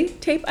the only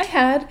tape I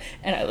had,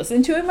 and I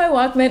listened to it in my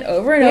Walkman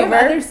over and They over.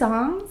 have other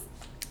songs?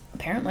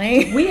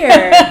 Apparently. Weird.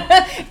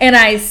 And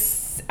I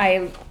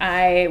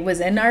was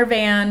in our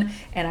van,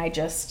 and I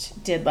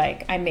just did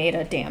I made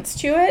a dance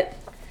to it,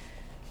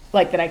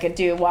 like that I could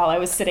do while I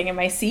was sitting in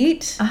my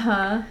seat.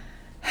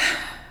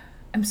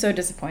 I'm so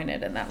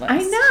disappointed in that list. I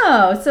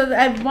know. So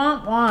I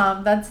Womp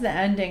Womp, that's the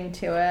ending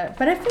to it.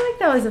 But I feel like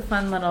that was a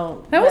fun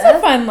little That was list. a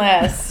fun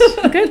list.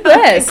 Good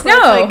list.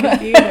 No.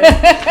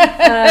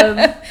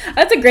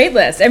 That's a great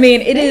list. I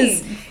mean, it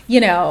is,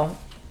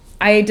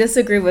 I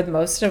disagree with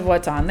most of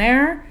what's on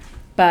there,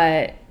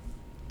 but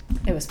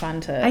it was fun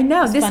to. I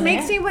know. it was This fun to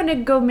makes add. me want to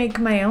go make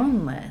my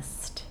own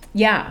list.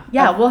 Yeah.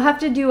 Yeah, we'll have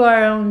to do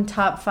our own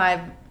top 5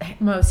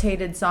 most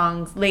hated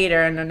songs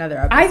later in another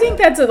episode. I think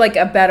that's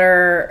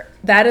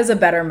that is a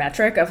better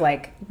metric of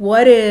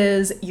what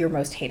is your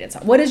most hated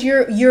song? What is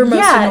your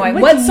most annoying?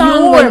 What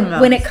song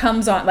when it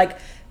comes on? Like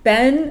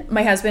Ben,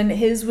 my husband,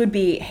 his would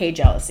be Hey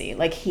Jealousy.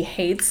 Like he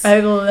hates I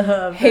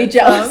love Hey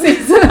Jealousy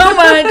so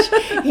much.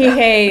 He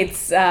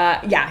hates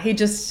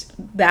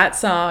that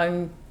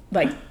song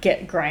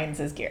grinds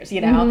his gears,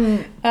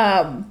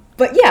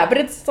 but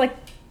it's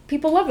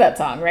people love that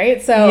song,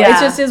 right? So it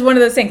just is one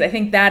of those things. I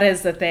think that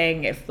is the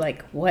thing. If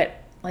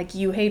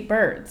you hate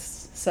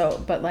birds,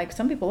 so but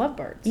some people love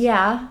birds.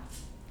 Yeah.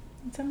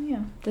 So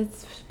yeah,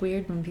 That's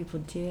weird when people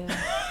do.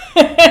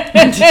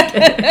 I'm just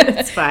kidding.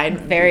 It's fine.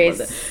 very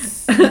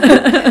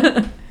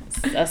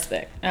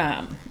suspect.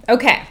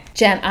 Okay,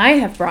 Jen, I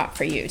have brought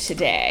for you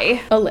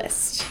today a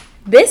list.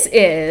 This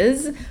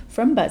is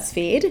from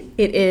BuzzFeed.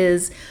 It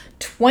is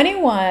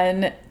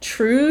 21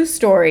 true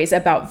stories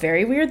about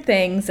very weird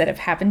things that have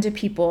happened to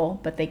people,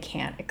 but they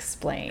can't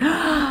explain.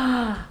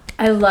 I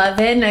love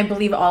it, and I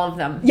believe all of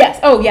them. Yes.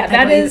 Oh, yeah.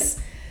 That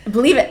is...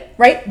 Believe it.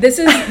 Right? This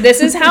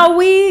is how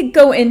we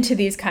go into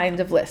these kinds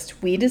of lists.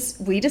 We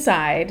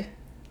decide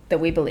that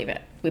we believe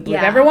it. We believe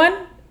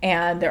everyone,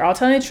 and they're all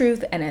telling the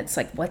truth, and it's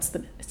like, it's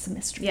the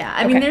mystery. Yeah,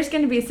 I mean, there's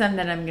going to be some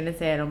that I'm going to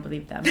say I don't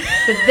believe them. But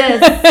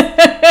this,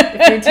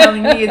 if you're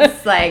telling me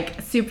it's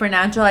like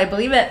supernatural, I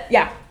believe it.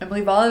 Yeah. I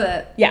believe all of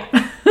it. Yeah.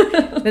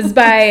 This is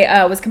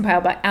was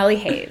compiled by Allie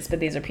Hayes,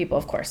 but these are people,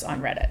 of course,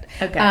 on Reddit.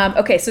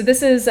 Okay, so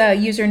this is a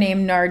user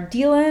named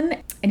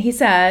Nardeelan, and he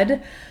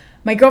said...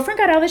 My girlfriend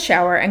got out of the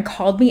shower and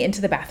called me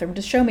into the bathroom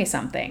to show me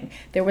something.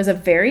 There was a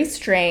very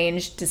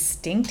strange,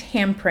 distinct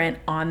handprint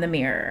on the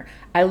mirror.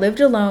 I lived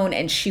alone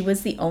and she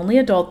was the only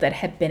adult that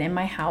had been in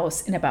my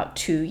house in about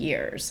 2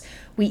 years.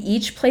 We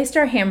each placed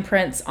our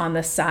handprints on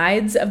the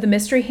sides of the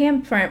mystery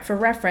handprint for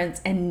reference,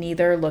 and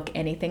neither look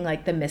anything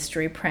like the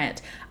mystery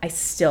print. I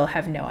still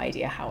have no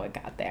idea how it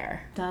got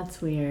there.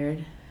 That's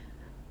weird.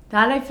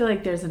 That I feel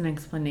like there's an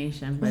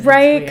explanation. But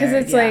right? Because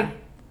it's like,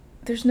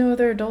 there's no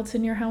other adults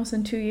in your house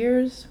in 2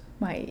 years?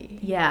 Why?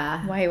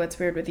 Yeah. Why? What's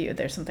weird with you?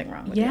 There's something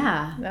wrong with you.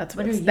 Yeah. That's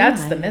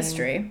the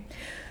mystery.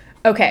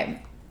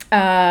 Okay.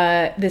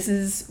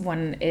 This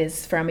one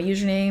is from a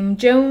username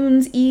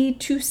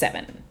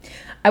JonesE27.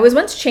 I was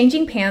once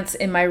changing pants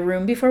in my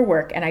room before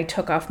work and I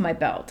took off my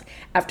belt.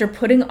 After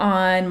putting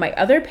on my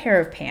other pair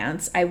of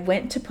pants, I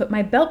went to put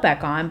my belt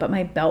back on, but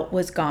my belt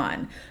was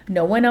gone.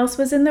 No one else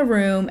was in the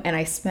room and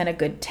I spent a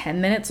good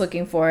 10 minutes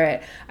looking for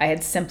it. I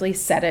had simply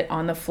set it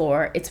on the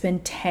floor. It's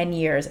been 10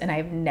 years and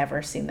I've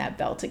never seen that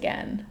belt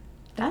again.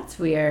 That's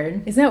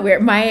weird. Isn't that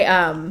weird?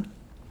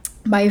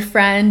 My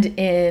friend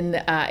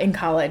in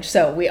college,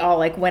 so we all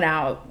like went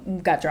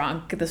out, got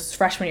drunk, this was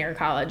freshman year of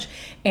college,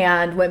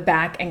 and went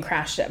back and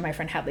crashed at my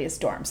friend Hadley's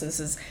dorm. So this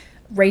is,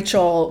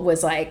 Rachel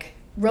was like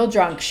real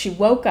drunk. She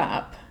woke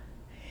up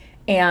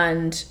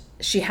and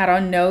she had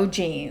on no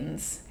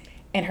jeans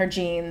and her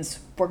jeans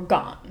were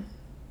gone.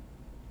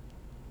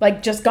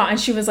 Like just gone. And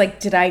she was like,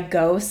 did I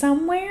go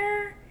somewhere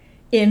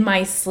in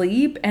my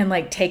sleep and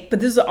like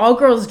but this is an all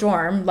girls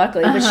dorm,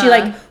 luckily, but she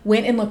like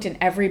went and looked in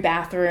every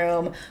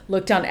bathroom,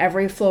 looked on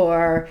every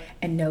floor,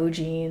 and no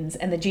jeans,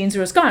 and the jeans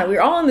were just gone. We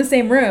were all in the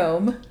same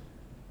room.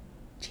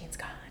 Jeans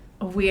gone.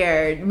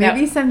 Weird.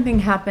 Maybe something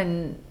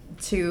happened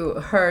to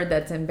her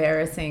that's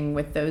embarrassing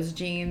with those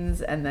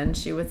jeans, and then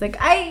she was like,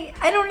 I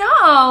don't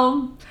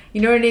know.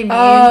 You know what I mean?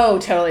 Oh,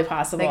 totally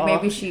possible. Like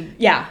maybe she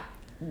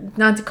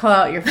not to call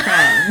out your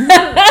friend,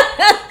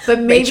 but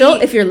maybe Rachel,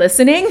 if you're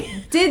listening,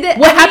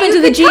 what happened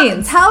to the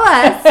jeans? Tell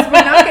us. We're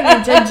not going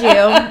to judge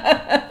you.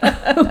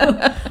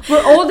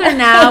 We're older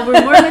now.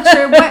 We're more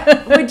mature.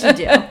 What'd you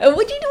do?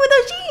 What'd you do with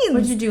those jeans?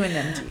 What'd you do in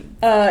them jeans?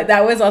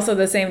 That was also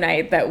the same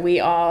night that we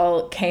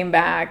all came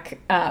back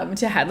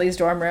to Hadley's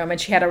dorm room, and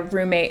she had a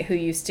roommate who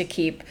used to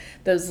keep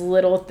those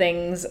little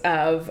things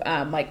of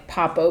like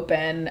pop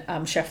open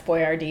Chef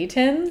Boyardee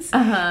tins,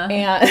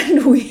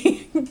 and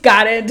we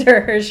got into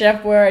her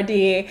Chef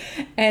Boyardee,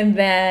 and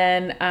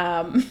then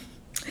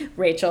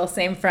Rachel,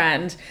 same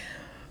friend,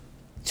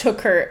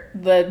 took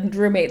the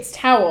roommate's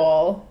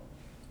towel,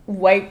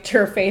 wiped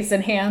her face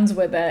and hands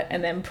with it,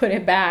 and then put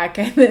it back.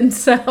 And then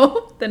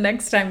so the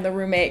next time the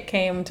roommate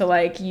came to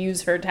like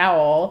use her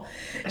towel,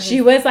 she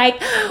was like,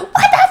 what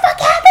the fuck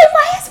happened?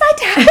 Why is my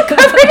towel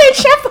covered in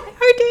Chef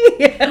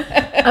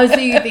Boyardee? Oh, so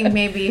you think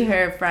maybe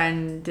her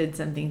friend did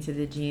something to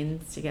the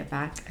jeans to get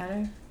back at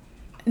her?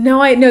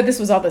 No, this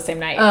was all the same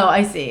night. Oh,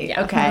 I see.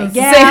 Yeah. Okay.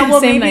 Yeah,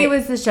 maybe night. it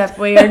was the Chef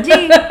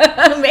Boyardee.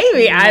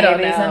 Maybe, I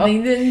don't know. Maybe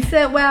something didn't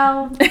sit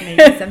well.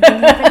 Maybe something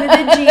happened to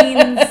the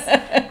jeans,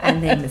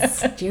 and they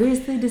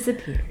mysteriously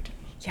disappeared.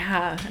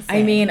 Yeah.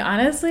 I mean,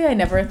 honestly, I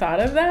never thought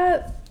of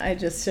that. I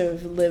just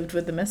have lived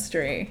with the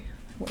mystery.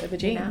 Where are the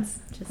jeans?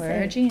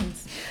 Where are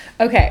jeans?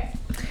 Okay.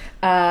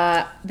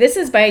 This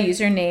is by a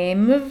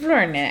username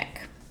Vlernik.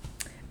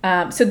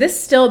 So this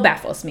still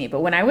baffles me, but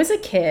when I was a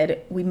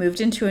kid, we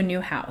moved into a new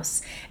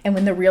house, and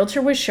when the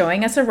realtor was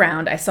showing us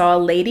around, I saw a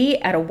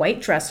lady at a white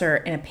dresser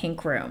in a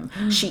pink room.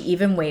 She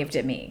even waved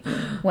at me.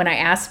 When I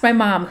asked my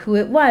mom who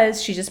it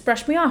was, she just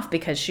brushed me off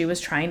because she was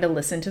trying to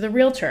listen to the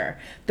realtor.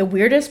 The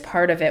weirdest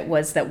part of it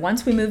was that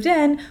once we moved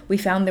in, we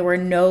found there were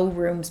no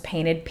rooms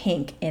painted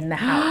pink in the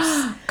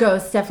house.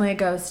 Ghost, definitely a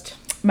ghost.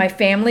 My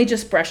family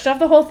just brushed off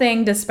the whole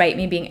thing despite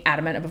me being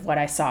adamant of what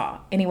I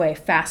saw. Anyway,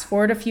 fast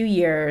forward a few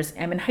years.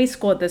 I'm in high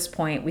school at this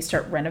point. We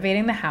start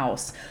renovating the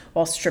house.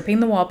 While stripping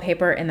the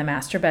wallpaper in the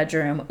master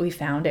bedroom, we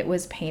found it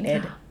was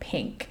painted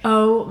pink.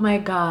 Oh my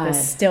God.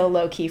 This still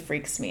low-key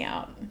freaks me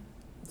out.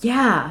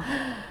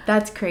 Yeah,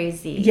 that's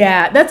crazy.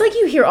 Yeah, that's like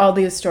you hear all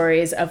these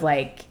stories of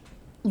like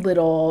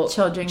little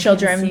children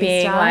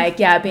being stuff. Like,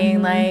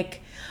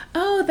 like,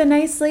 oh, the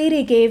nice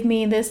lady gave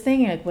me this thing.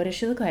 You're like, what does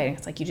she look like? And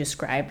it's like you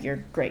describe your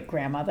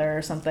great-grandmother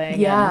or something.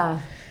 Yeah.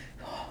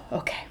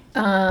 Okay.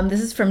 This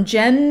is from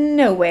J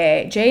Noe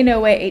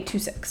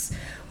 826.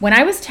 When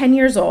I was 10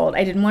 years old,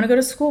 I didn't want to go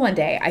to school one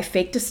day. I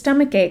faked a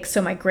stomach ache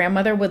so my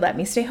grandmother would let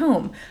me stay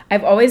home.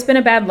 I've always been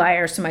a bad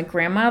liar, so my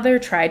grandmother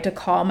tried to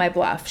call my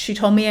bluff. She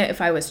told me if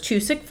I was too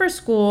sick for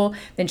school,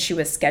 then she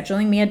was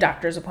scheduling me a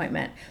doctor's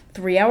appointment.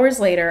 3 hours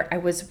later, I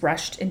was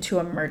rushed into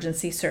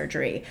emergency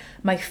surgery.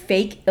 My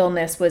fake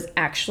illness was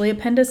actually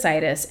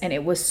appendicitis, and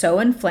it was so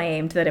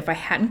inflamed that if I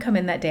hadn't come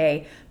in that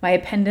day, my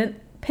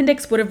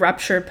appendix would have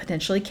ruptured,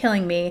 potentially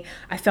killing me.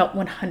 I felt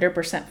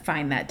 100%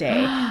 fine that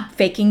day.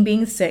 Faking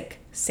being sick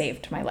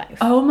saved my life.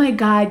 Oh my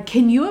God.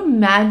 Can you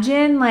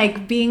imagine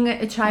like being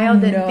a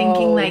child and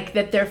thinking like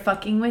that they're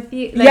fucking with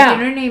you? Like, Yeah. You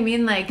know what I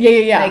mean? Like,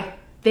 Yeah. Like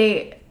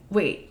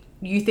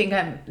you think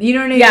you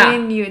know what I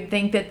mean? You would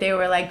think that they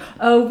were like,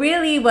 oh,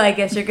 really? Well, I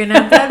guess you're going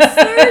to have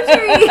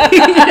surgery.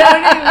 You know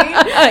what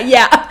I mean?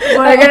 Yeah.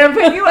 We're going to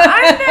put you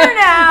under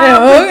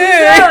now.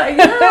 Okay.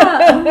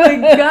 Yeah. Oh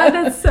my God.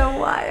 That's so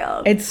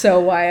wild. It's so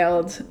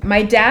wild.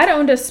 My dad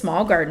owned a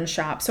small garden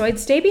shop, so I'd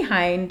stay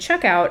behind,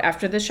 check out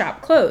after the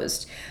shop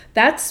closed.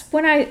 That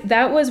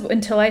was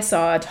until I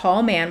saw a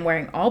tall man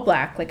wearing all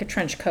black like a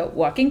trench coat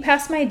walking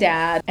past my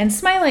dad and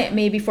smiling at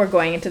me before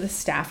going into the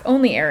staff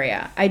only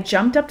area. I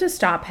jumped up to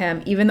stop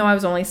him even though I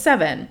was only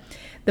 7.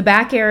 The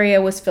back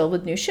area was filled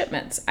with new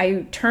shipments.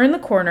 I turned the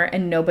corner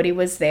and nobody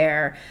was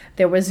there.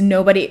 There was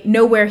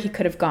nowhere he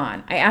could have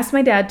gone. I asked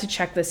my dad to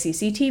check the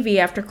CCTV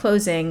after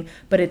closing,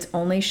 but it's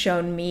only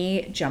shown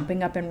me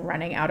jumping up and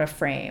running out of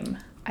frame.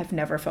 I've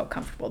never felt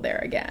comfortable there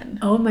again.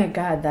 Oh my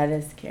God, that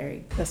is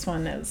scary. This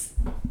one is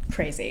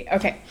crazy.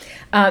 Okay.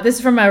 This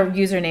is from a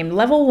user named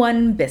Level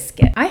 1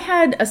 Biscuit. I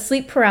had a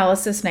sleep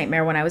paralysis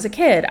nightmare when I was a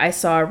kid. I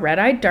saw a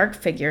red-eyed dark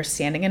figure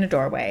standing in a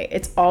doorway.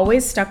 It's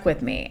always stuck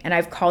with me, and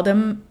I've called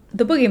him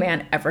the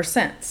boogeyman ever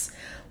since.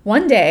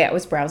 One day I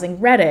was browsing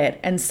Reddit,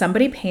 and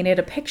somebody painted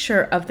a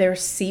picture of their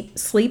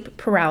sleep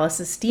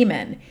paralysis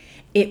demon.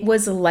 It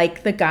was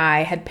like the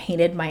guy had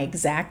painted my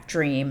exact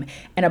dream,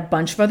 and a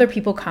bunch of other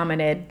people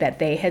commented that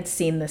they had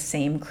seen the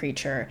same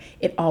creature.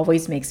 It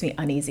always makes me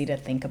uneasy to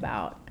think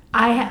about.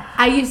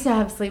 I used to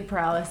have sleep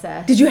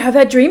paralysis. Did you have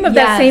that dream of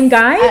that same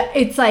guy?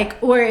 It's like,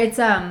 or it's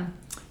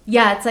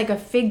it's like a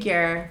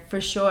figure for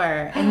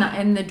sure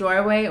in the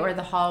doorway or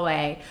the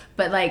hallway.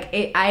 But like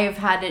I've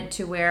had it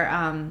to where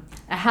I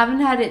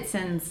haven't had it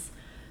since.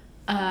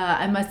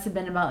 I must have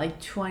been about like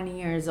 20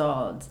 years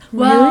old.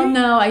 Well, Really?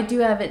 no, I do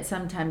have it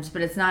sometimes,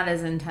 but it's not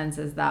as intense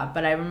as that.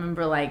 But I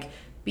remember like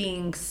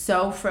being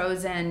so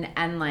frozen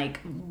and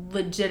like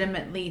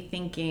legitimately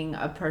thinking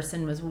a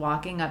person was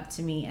walking up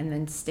to me and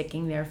then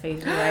sticking their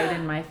face right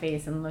in my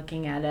face and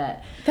looking at it.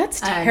 That's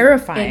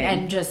terrifying.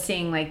 And just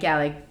seeing like,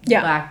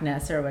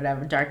 blackness or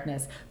whatever,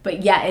 darkness.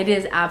 But yeah, it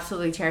is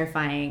absolutely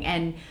terrifying.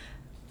 And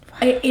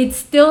it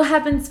still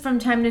happens from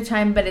time to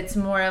time, but it's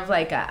more of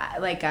like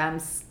I'm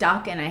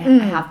stuck and I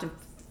have to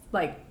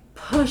like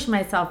push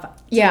myself to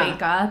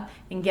wake up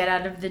and get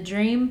out of the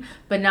dream,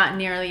 but not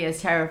nearly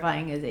as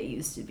terrifying as it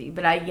used to be.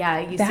 But I used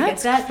to get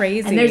That's that.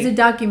 crazy. And there's a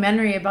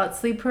documentary about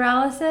sleep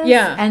paralysis.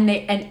 Yeah. And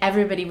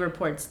everybody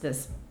reports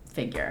this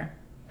figure.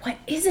 What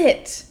is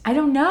it? I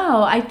don't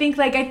know. I think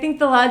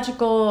the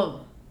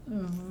logical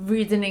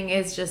reasoning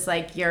is just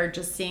like you're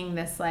just seeing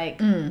this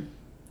like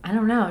I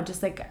don't know,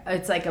 just like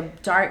it's like a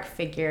dark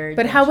figure.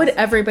 But how would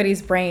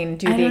everybody's brain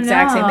do the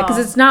exact same thing? Because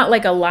it's not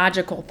like a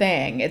logical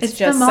thing. It's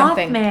just the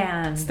something.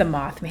 Mothman. It's the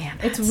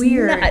Mothman. It's That's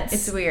weird. nuts.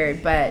 It's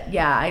weird, but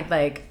yeah, I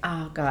like.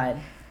 Oh God,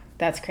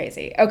 That's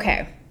crazy.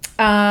 Okay.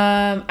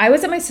 I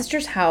was at my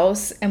sister's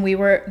house and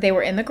they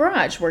were in the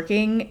garage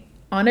working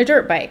on a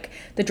dirt bike.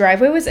 The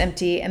driveway was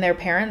empty and their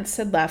parents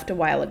had left a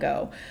while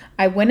ago.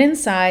 I went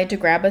inside to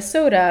grab a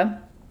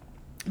soda,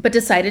 but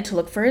decided to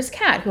look for his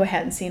cat, who I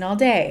hadn't seen all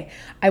day.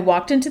 I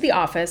walked into the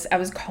office.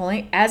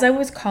 As I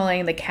was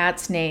calling the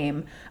cat's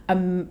name, a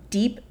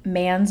deep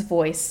man's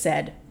voice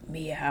said,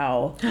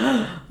 "Meow,"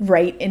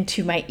 right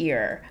into my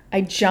ear.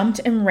 I jumped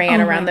and ran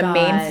Oh my around the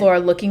main God. floor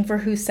looking for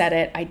who said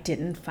it. I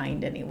didn't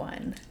find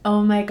anyone.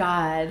 oh my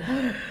God,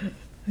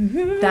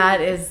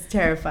 that is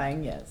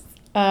terrifying. Yes.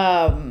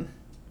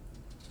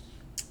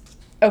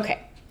 Okay.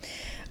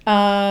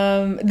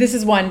 This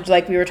is one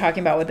like we were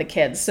talking about with the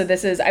kids. So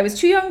I was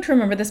too young to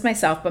remember this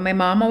myself, but my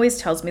mom always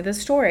tells me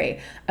this story.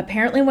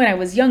 Apparently when I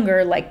was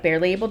younger, like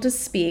barely able to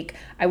speak,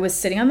 I was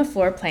sitting on the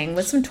floor playing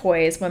with some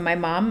toys with my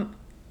mom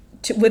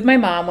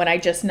when I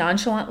just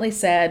nonchalantly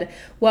said,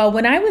 "Well,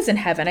 when I was in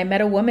heaven, I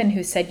met a woman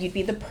who said you'd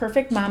be the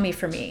perfect mommy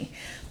for me."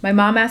 My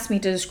mom asked me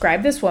to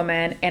describe this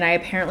woman, and I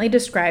apparently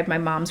described my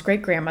mom's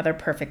great-grandmother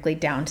perfectly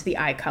down to the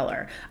eye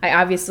color. I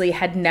obviously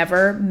had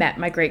never met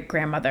my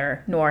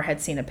great-grandmother, nor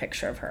had seen a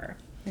picture of her.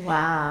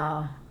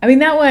 Wow. I mean,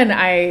 that one,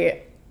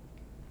 I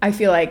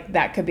feel like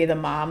that could be the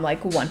mom,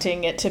 like,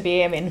 wanting it to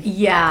be. I mean,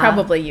 Yeah.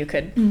 probably you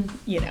could,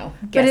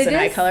 guess it an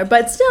eye is- color.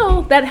 But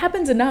still, that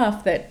happens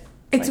enough that...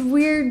 It's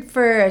weird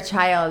for a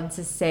child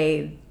to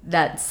say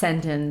that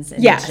sentence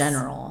in Yes.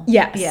 general.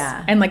 Yes.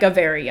 Yeah. And like a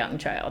very young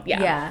child.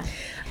 Yeah. Yeah.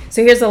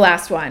 So here's the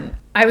last one.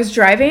 I was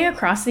driving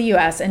across the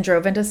US and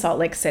drove into Salt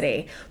Lake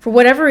City. For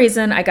whatever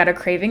reason, I got a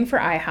craving for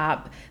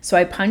IHOP, so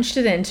I punched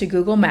it into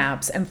Google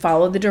Maps and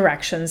followed the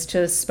directions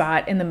to a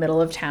spot in the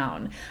middle of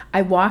town.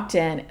 I walked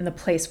in and the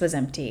place was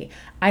empty.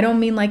 I don't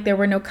mean like there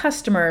were no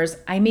customers,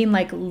 I mean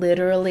like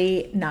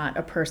literally not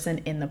a person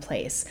in the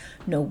place.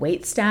 No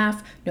wait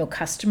staff, no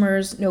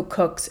customers, no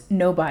cooks,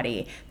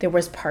 nobody. There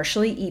was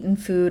partially eaten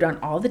food on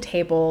all the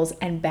tables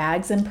and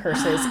bags and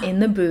purses in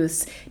the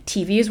booths.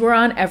 TVs were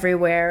on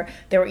everywhere.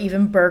 There were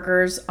even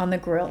burgers on the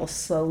grill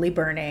slowly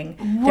burning.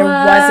 There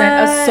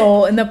wasn't a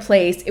soul in the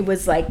place. It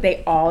was like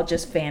they all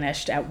just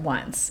vanished at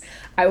once.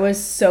 I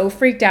was so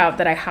freaked out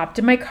that I hopped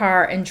in my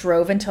car and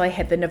drove until I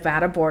hit the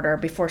Nevada border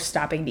before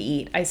stopping to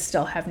eat. I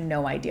still have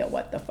no idea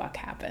what the fuck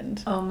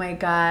happened. Oh my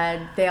God.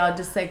 They all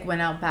just like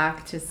went out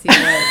back to see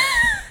what.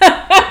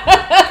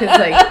 Because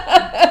like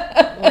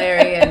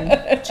Larry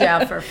and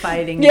Jeff are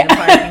fighting in the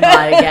parking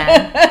lot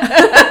again.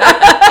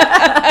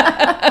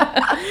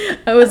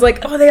 I was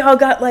like, oh, they all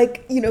got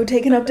like,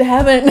 taken up to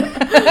heaven.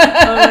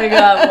 Oh my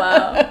God,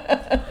 wow.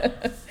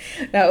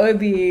 That would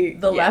be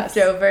the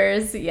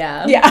leftovers,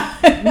 yeah. Yeah.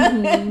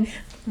 I'm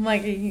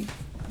like, you're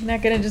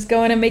not going to just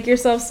go in and make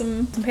yourself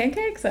some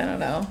pancakes? I don't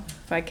know.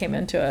 If I came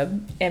into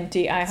an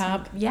empty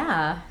IHOP.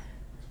 Yeah.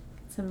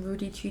 Some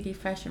Rooty Tooty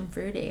Fresh and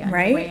Fruity on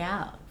Right? your way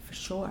out, for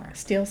sure.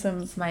 Steal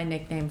some. It's my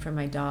nickname for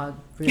my dog,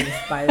 Ruth,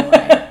 by the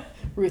way.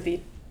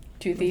 Ruthie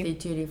Toothy. Rooty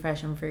Tooty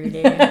Fresh and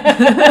Fruity.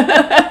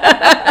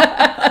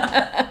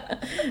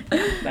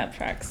 That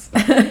tracks.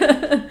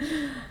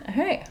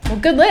 Okay. Well,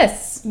 good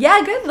list.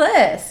 Yeah, good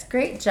list.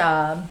 Great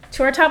job.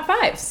 To our top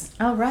fives.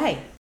 All right.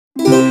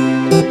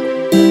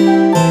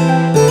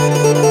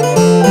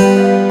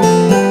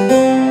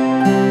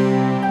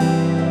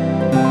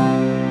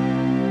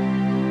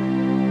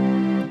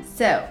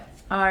 So,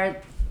 our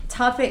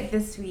topic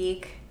this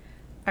week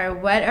are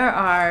what are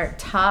our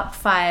top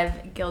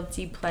 5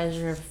 guilty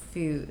pleasure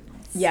foods?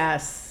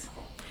 Yes.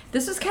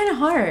 This was kind of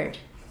hard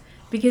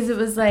because it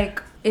was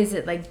like, is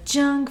it like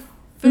junk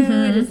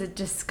food? Is it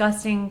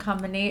disgusting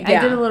combination? Yeah.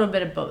 I did a little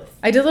bit of both.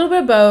 I did a little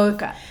bit of both.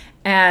 Okay.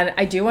 And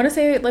I do want to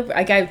say, like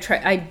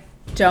I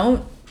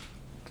don't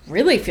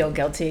really feel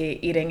guilty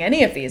eating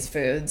any of these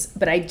foods,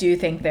 but I do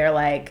think they're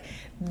like,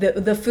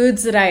 the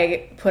foods that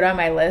I put on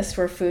my list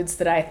were foods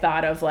that I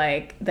thought of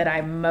like, that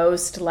I'm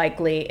most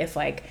likely, if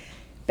like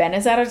Ben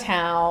is out of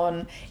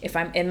town, if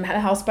I'm in the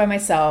house by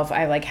myself,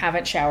 I like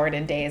haven't showered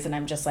in days and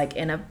I'm just like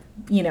in a,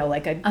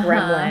 like a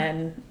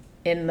gremlin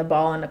in the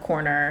ball in the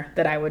corner,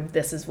 that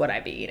this is what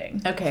I'd be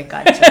eating. Okay,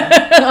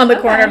 gotcha. On the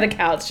corner of the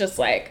couch, just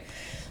like,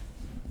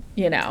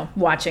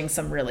 watching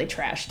some really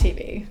trash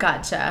TV.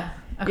 Gotcha.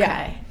 Okay.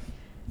 Yeah.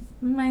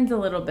 Mine's a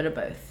little bit of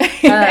both.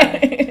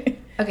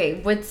 Okay,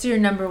 what's your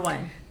number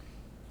 1?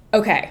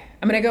 Okay,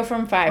 I'm gonna go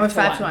from 5 Or to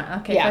 5 to 1. 1.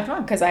 Okay, yeah, 5 to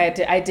 1. because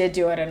I did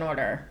do it in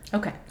order.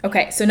 Okay.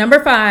 Okay, so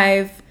number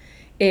 5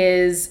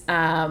 is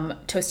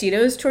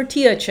Tostitos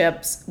tortilla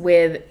chips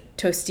with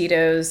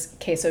Tostitos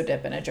queso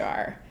dip in a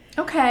jar.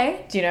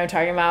 Okay. Do you know what I'm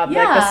talking about?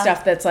 Yeah. Like the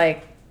stuff that's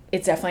like,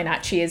 it's definitely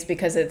not cheese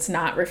because it's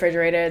not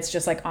refrigerated. It's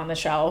just like on the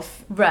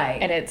shelf. Right.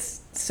 And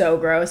it's so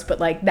gross. But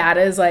like that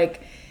is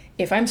like,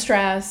 if I'm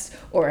stressed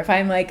or if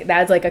I'm like,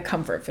 that's like a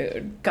comfort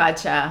food.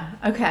 Gotcha.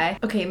 Okay.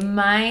 Okay,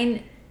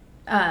 mine,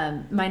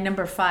 my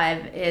number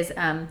 5 is,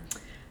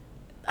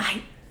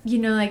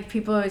 like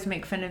people always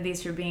make fun of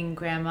these for being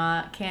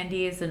grandma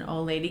candies and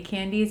old lady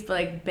candies, but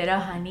like bit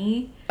of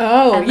honey.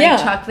 Oh, and yeah.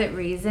 like chocolate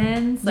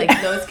raisins, like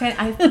those kind.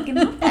 I fucking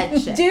love that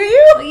shit. Do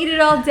you? I'll eat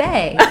it all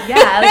day.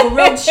 Yeah, like a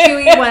real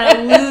chewy when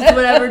I lose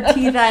whatever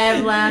teeth I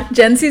have left.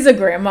 Jen sees a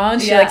grandma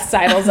and she like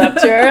sidles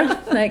up to her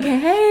like,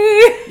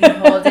 hey. You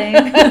holding?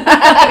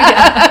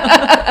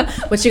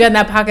 What you got in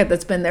that pocket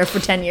that's been there for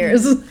 10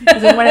 years? Is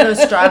it one of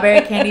those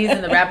strawberry candies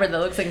in the wrapper that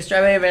looks like a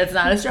strawberry, but it's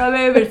not a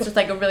strawberry, but it's just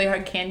like a really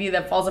hard candy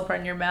that falls apart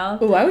in your mouth?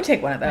 Ooh, I would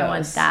take one of those. I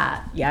want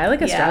that. Yeah, I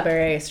like a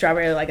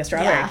strawberry like a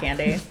strawberry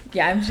candy.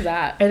 Yeah, I'm into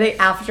that. Are they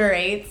after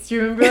 8s? Do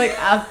you remember like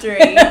after 8?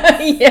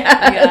 Yes.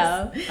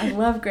 Yeah. I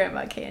love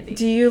grandma candy.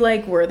 Do you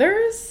like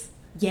Werther's?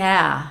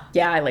 Yeah.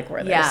 Yeah, I like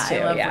Werther's too.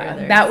 I love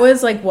Werther's. That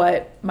was like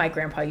what my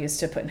grandpa used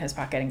to put in his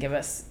pocket and give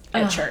us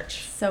at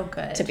church So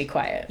good. to be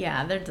quiet.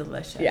 Yeah, they're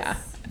delicious. Yeah.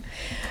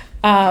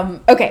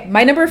 Okay,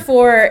 my number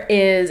 4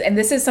 is, and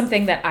this is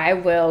something that I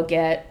will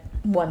get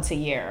once a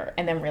year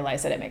and then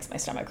realize that it makes my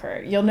stomach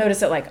hurt. You'll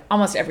notice that like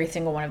almost every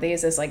single one of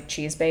these is like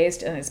cheese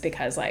based, and it's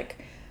because like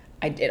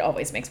it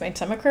always makes my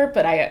stomach hurt,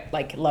 but I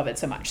like love it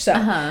so much. So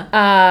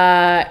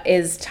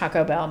is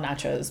Taco Bell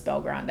Nachos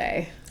Bel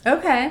Grande.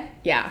 Okay.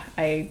 Yeah,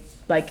 I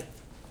like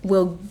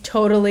will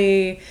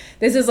totally,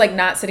 this is like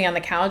not sitting on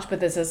the couch, but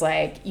this is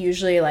like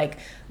usually like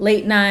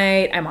late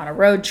night, I'm on a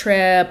road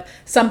trip,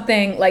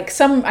 something like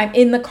I'm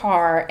in the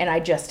car and I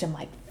just am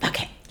like,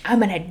 fuck it, I'm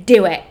gonna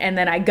do it. And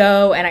then I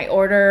go and I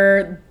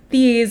order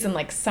these and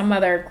like some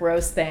other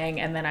gross thing,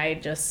 and then I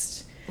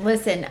just...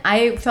 Listen,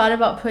 I thought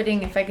about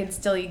putting, if I could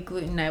still eat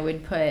gluten, I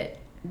would put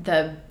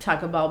the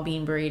Taco Bell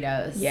bean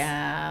burritos.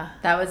 Yeah.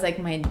 That was like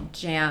my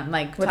jam.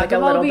 Like with Taco like a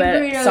Bell little bean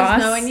bit burritos, sauce?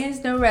 no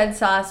onions, no red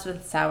sauce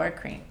with sour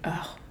cream.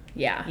 Oh,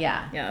 Yeah.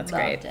 Yeah. Yeah, that's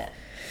loved great. it.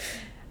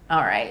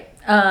 All right.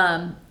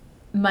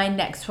 My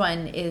next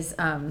one is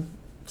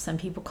some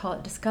people call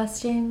it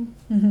disgusting.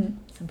 Mm-hmm.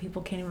 Some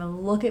people can't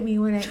even look at me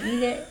when I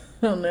eat it.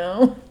 Oh,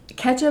 no.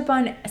 Ketchup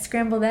on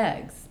scrambled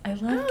eggs. I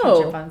love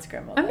Oh, ketchup on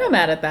scrambled eggs. I'm not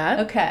mad at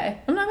that. Okay.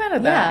 I'm not mad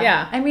at that.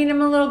 Yeah. I mean,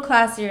 I'm a little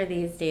classier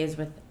these days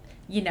with,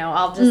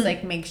 I'll just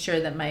like make sure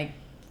that my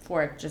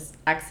fork just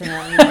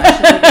accidentally brushes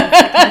against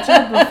the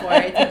ketchup before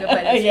I take a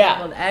bite of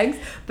scrambled eggs.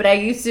 But I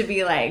used to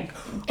be like,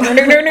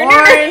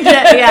 orange.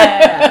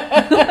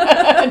 Yeah.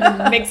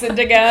 Mix it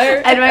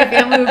together. And my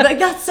family would be like,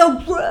 that's so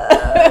gross.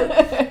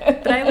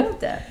 But I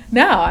loved it.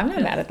 No, I'm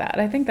not mad at that.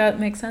 I think that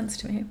makes sense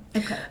to me.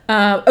 Okay.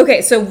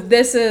 Okay, so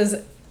this is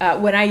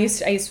when I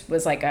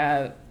was like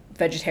a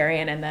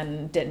vegetarian and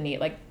then didn't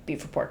eat like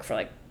beef or pork for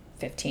like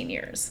 15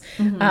 years.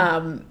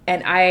 Mm-hmm.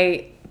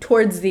 And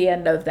towards the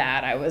end of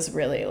that, I was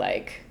really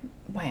like,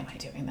 why am I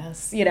doing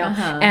this?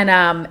 Uh-huh.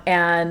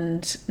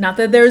 And not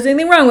that there's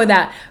anything wrong with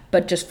that,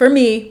 but just for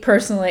me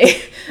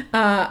personally,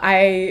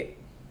 I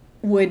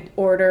would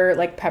order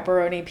like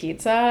pepperoni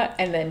pizza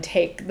and then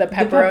take the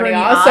pepperoni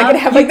off so I could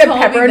have like the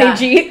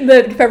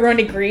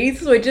pepperoni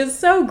grease, which is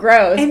so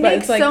gross. It but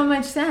makes it's like, so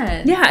much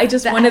sense. Yeah, I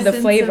just wanted the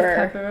essence flavor.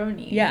 Of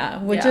pepperoni.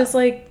 Yeah, which is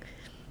like,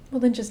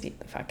 well, then just eat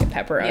the fucking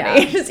pepperoni.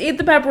 Yeah. Just eat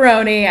the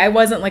pepperoni. I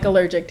wasn't like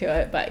allergic to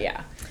it, but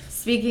yeah.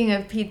 Speaking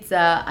of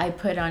pizza, I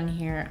put on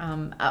here,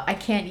 I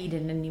can't eat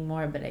it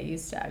anymore, but I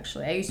used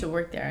to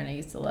work there and I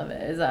used to love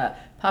it. It's a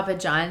Papa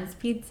John's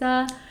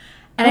pizza.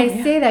 And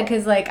I say that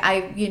because like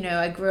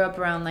I grew up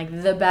around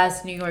like the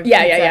best New York pizza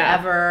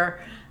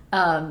ever.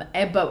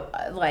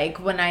 But like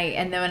when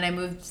I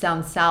moved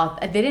down south,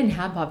 they didn't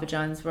have Papa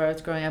John's where I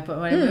was growing up. But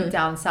when I moved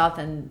down south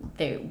and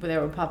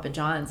there were Papa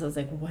John's, I was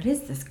like, what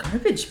is this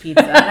garbage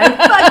pizza? And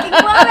I fucking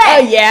love it. Oh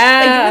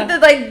yeah,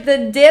 like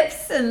the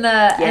dips and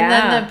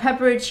then the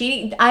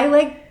pepperoncini.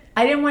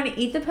 I didn't want to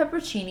eat the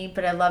pepperoncini,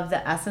 but I love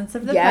the essence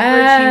of the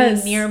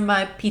pepperoncini near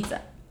my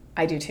pizza.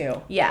 I do too.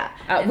 Yeah.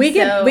 We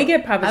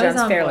get Papa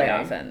John's fairly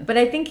often. But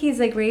I think he's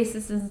like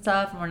racist and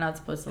stuff and we're not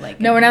supposed to like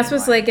it. No, we're not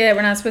supposed to like it.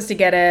 We're not supposed to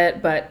get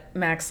it, but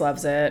Max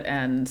loves it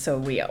and so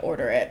we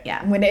order it.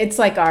 Yeah. When it's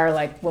like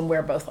when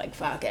we're both like,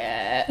 fuck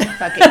it.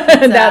 Fuck it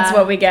pizza. That's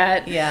what we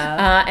get.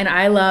 Yeah. And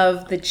I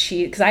love the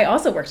cheese, because I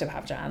also worked at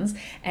Papa John's,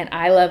 and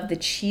I love the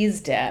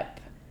cheese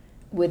dip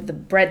with the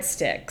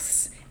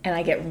breadsticks. And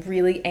I get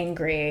really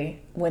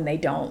angry when they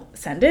don't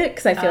send it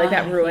because I feel like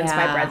that ruins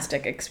my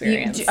breadstick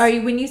experience.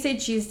 When you say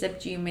cheese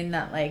dip, do you mean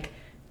that like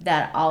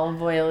that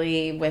olive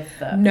oily with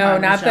the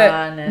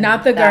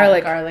not the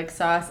garlic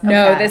sauce? Okay.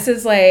 No, this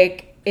is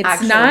like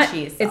cheese sauce.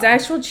 It's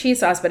actual cheese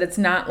sauce, but it's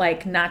not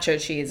like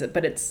nacho cheese,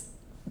 but it's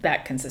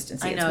that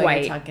consistency. I know it's what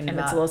white you're talking and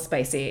about. it's a little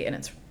spicy and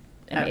it's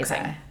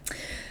amazing.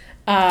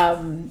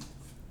 Okay.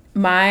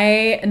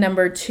 My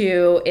number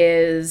 2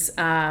 is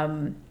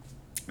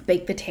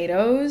baked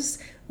potatoes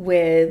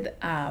with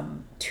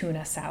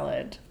tuna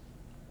salad.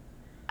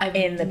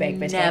 In the baked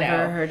potato.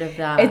 Never heard of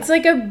that. It's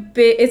like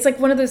it's like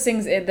one of those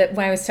things that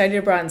when I was studied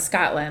abroad in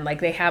Scotland, like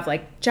they have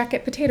like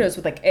jacket potatoes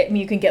with like,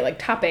 you can get like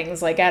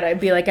toppings like at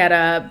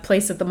a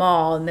place at the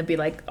mall, and they'd be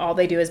like, all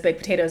they do is baked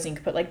potatoes and you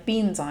can put like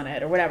beans on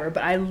it or whatever.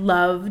 But I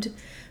loved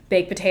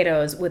baked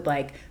potatoes with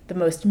like the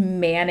most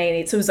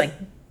mayonnaise. So it was like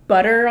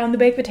butter on the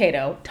baked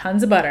potato,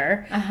 tons of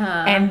butter,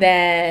 and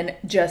then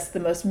just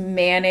the most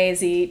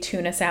mayonnaise-y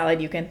tuna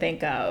salad you can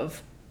think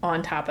of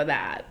on top of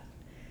that.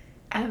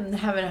 I'm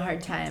having a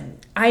hard time.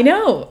 I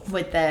know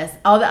with this.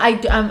 Although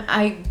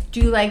I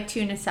do like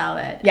tuna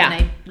salad. Yeah.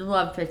 And I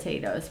love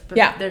potatoes. But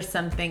there's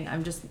something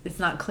it's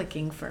not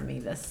clicking for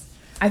me.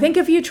 I think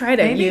if you tried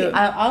it,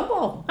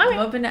 I'm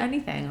open to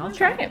anything. I'll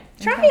try it.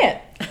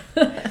 Try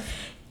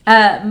it.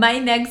 My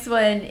next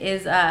one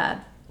is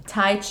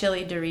Thai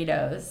chili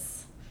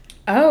Doritos.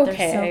 Oh,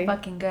 okay. They're so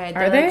fucking good.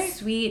 Are they? Like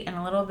sweet and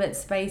a little bit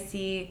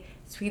spicy.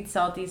 Sweet,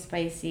 salty,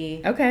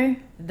 spicy. Okay.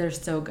 They're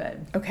so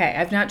good. Okay,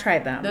 I've not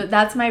tried them.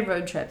 That's my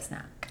road trip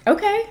snack.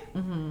 Okay.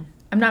 Mm-hmm.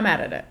 I'm not mad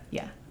at it.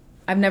 Yeah.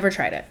 I've never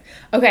tried it.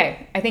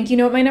 Okay, I think you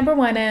know what my number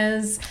 1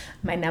 is.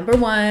 My number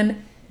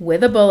 1,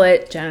 with a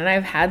bullet. Jen and I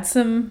have had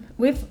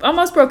we've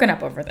almost broken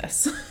up over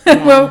this.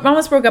 Yeah. We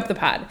almost broke up the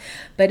pod.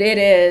 But it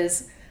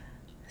is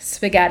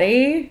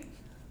spaghetti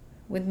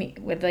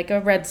with like a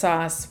red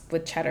sauce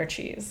with cheddar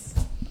cheese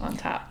on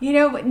top.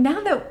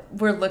 Now that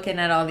we're looking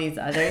at all these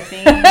other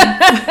things,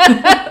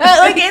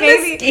 like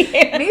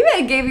maybe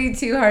I gave you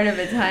too hard of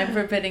a time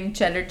for putting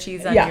cheddar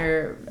cheese on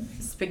your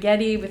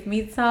spaghetti with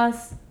meat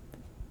sauce.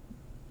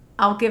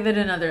 I'll give it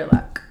another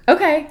look.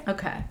 Okay.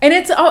 And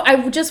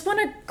I just want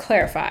to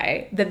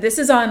clarify that this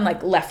is on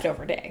like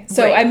leftover day.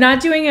 So right. I'm not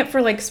doing it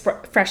for like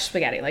fresh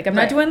spaghetti. Like I'm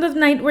not doing the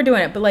night we're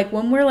doing it, but like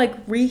when we're like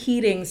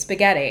reheating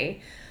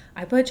spaghetti,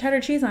 I put cheddar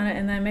cheese on it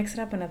and then I mix it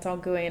up and it's all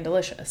gooey and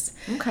delicious.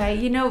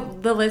 Okay.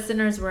 The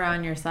listeners were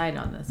on your side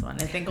on this one.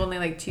 I think only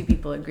like 2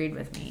 people agreed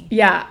with me.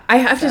 Yeah. I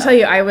have to tell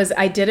you,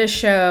 I did a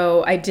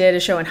show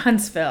in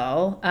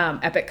Huntsville,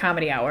 Epic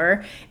Comedy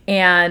Hour,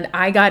 and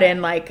I got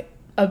in like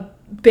a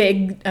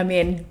big,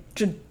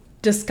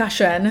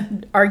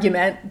 discussion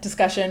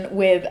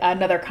with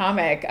another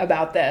comic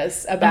about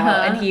this,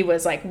 and he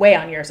was like way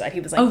on your side. He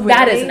was like, really?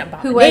 that is an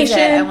abomination. Who was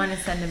it? I want to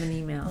send him an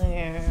email. I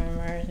can't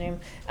remember his name.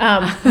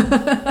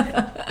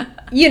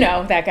 You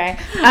know, that guy.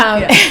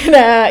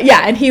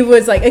 And he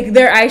was like,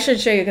 there, I should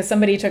show you, because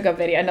somebody took a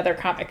video, another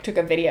comic took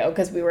a video,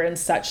 because we were in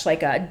such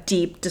like a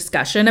deep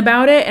discussion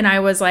about it. And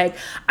I was like,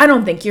 I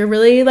don't think you're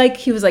really like,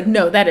 he was like,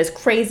 no, that is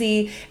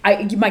crazy.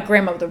 My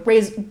grandma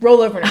would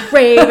roll over in a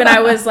grave. And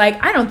I was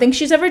like, I don't think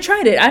she's ever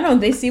tried it.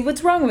 They see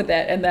what's wrong with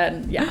it. And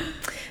then,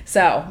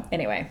 so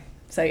anyway.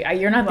 So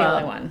you're not the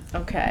only one.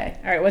 Okay.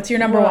 All right. What's your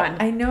number one?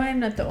 I know I'm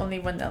not the only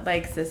one that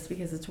likes this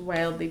because it's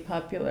wildly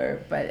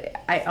popular, but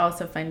I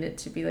also find it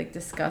to be like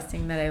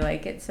disgusting that I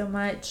like it so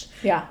much.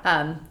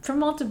 Yeah. For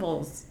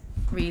multiple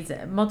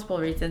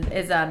reasons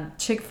is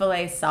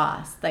Chick-fil-A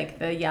sauce, like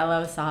the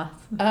yellow sauce.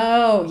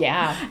 Oh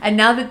yeah. And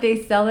now that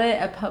they sell it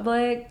at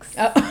Publix,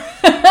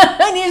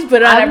 and you just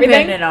put it on everything.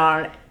 I'm putting it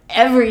on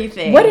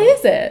everything. What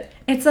is it?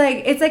 It's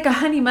like a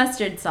honey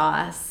mustard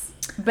sauce.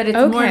 But it's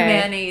more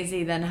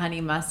mayonnaise-y than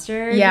honey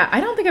mustard. Yeah, I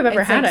don't think I've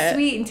ever had it.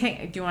 Sweet and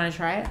tangy. Do you want to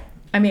try it?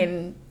 I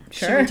mean,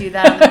 sure. Should we do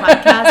that on the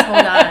podcast?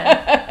 Hold on.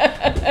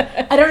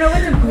 I don't know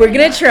what to. We're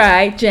gonna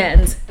try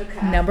Jen's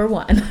number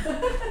one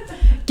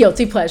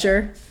guilty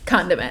pleasure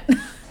condiment.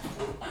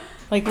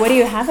 Like, what do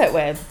you have it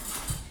with?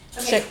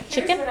 Chicken?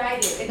 Here's what I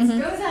do. It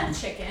goes on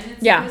chicken.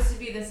 It's supposed to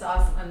be the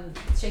sauce on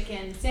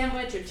chicken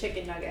sandwich or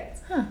chicken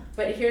nuggets. Huh.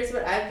 But here's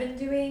what I've been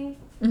doing.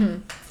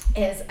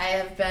 Is I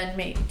have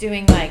been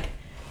doing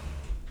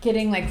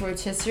getting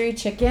rotisserie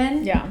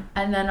chicken,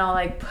 and then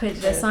I'll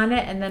put this on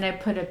it, and then I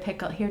put a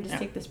pickle. Here, just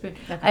take the spoon,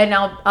 and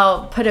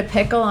I'll put a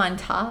pickle on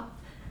top,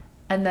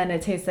 and then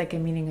it tastes like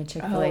I'm eating a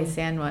Chick-fil-A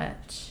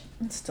sandwich.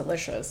 It's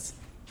delicious,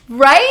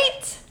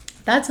 right?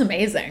 That's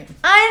amazing.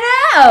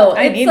 I know.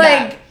 I need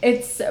that.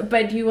 It's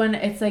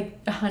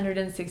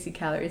 160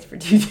 calories for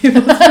 2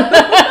 tablespoons.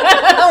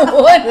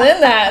 What's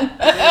in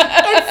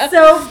that? It's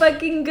so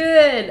fucking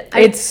good.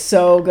 It's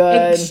so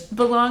good. It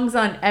belongs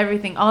on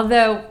everything.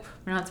 Although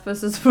we're not supposed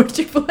to support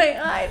Chick-fil-A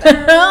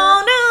either.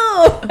 Oh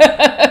no!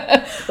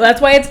 Well, that's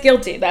why it's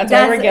guilty. That's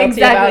why we're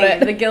guilty about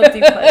it. The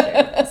guilty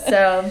pleasure.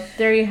 So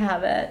there you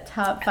have it.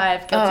 Top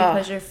 5 guilty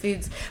pleasure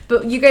foods.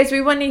 But you guys,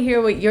 we want to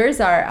hear what yours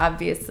are,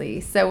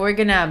 obviously. So we're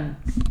gonna,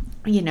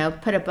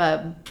 put up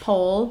a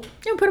poll.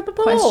 Yeah, put up a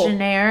poll.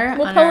 Questionnaire.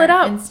 We'll on pull our it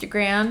up.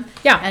 Instagram.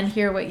 Yeah, and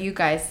hear what you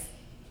guys.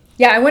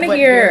 Yeah, I want to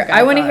hear.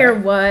 I want to hear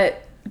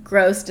what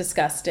gross,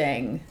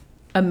 disgusting,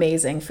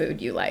 amazing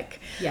food you like.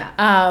 Yeah.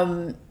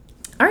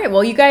 All right,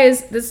 well, you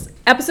guys, this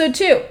episode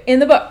 2 in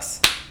the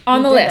books,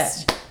 on the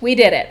list. We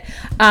did it.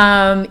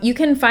 You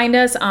can find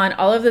us on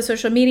all of the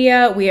social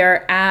media. We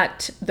are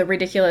at The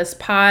Ridiculous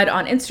Pod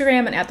on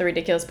Instagram and at The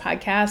Ridiculous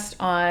Podcast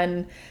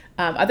on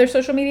other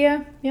social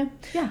media. Yeah.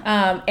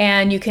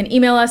 And you can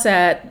email us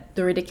at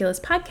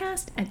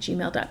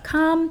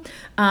theridiculouspodcast@gmail.com.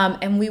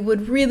 And we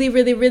would really,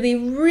 really, really,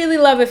 really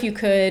love if you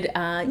could,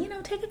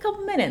 take a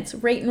couple minutes,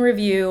 rate and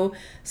review,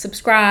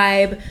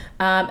 subscribe,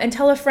 and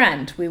tell a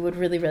friend. We would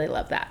really, really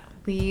love that.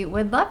 We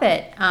would love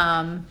it.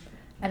 And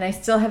I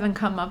still haven't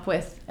come up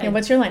with...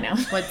 what's your line now?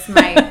 What's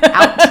my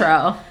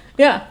outro?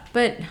 Yeah.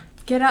 But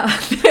get out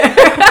there.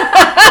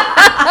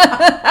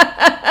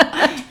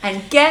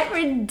 And get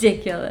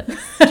ridiculous.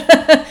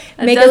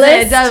 Make a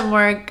list. It doesn't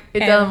work.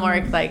 It doesn't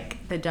work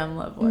like the dumb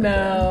love word.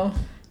 No.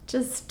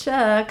 Just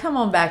come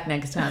on back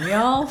next time,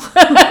 y'all.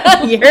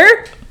 You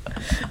hear?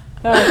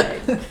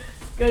 Okay.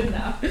 Good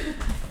enough.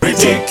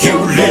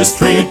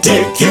 Ridiculous,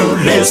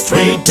 ridiculous,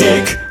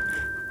 ridic.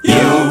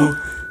 You.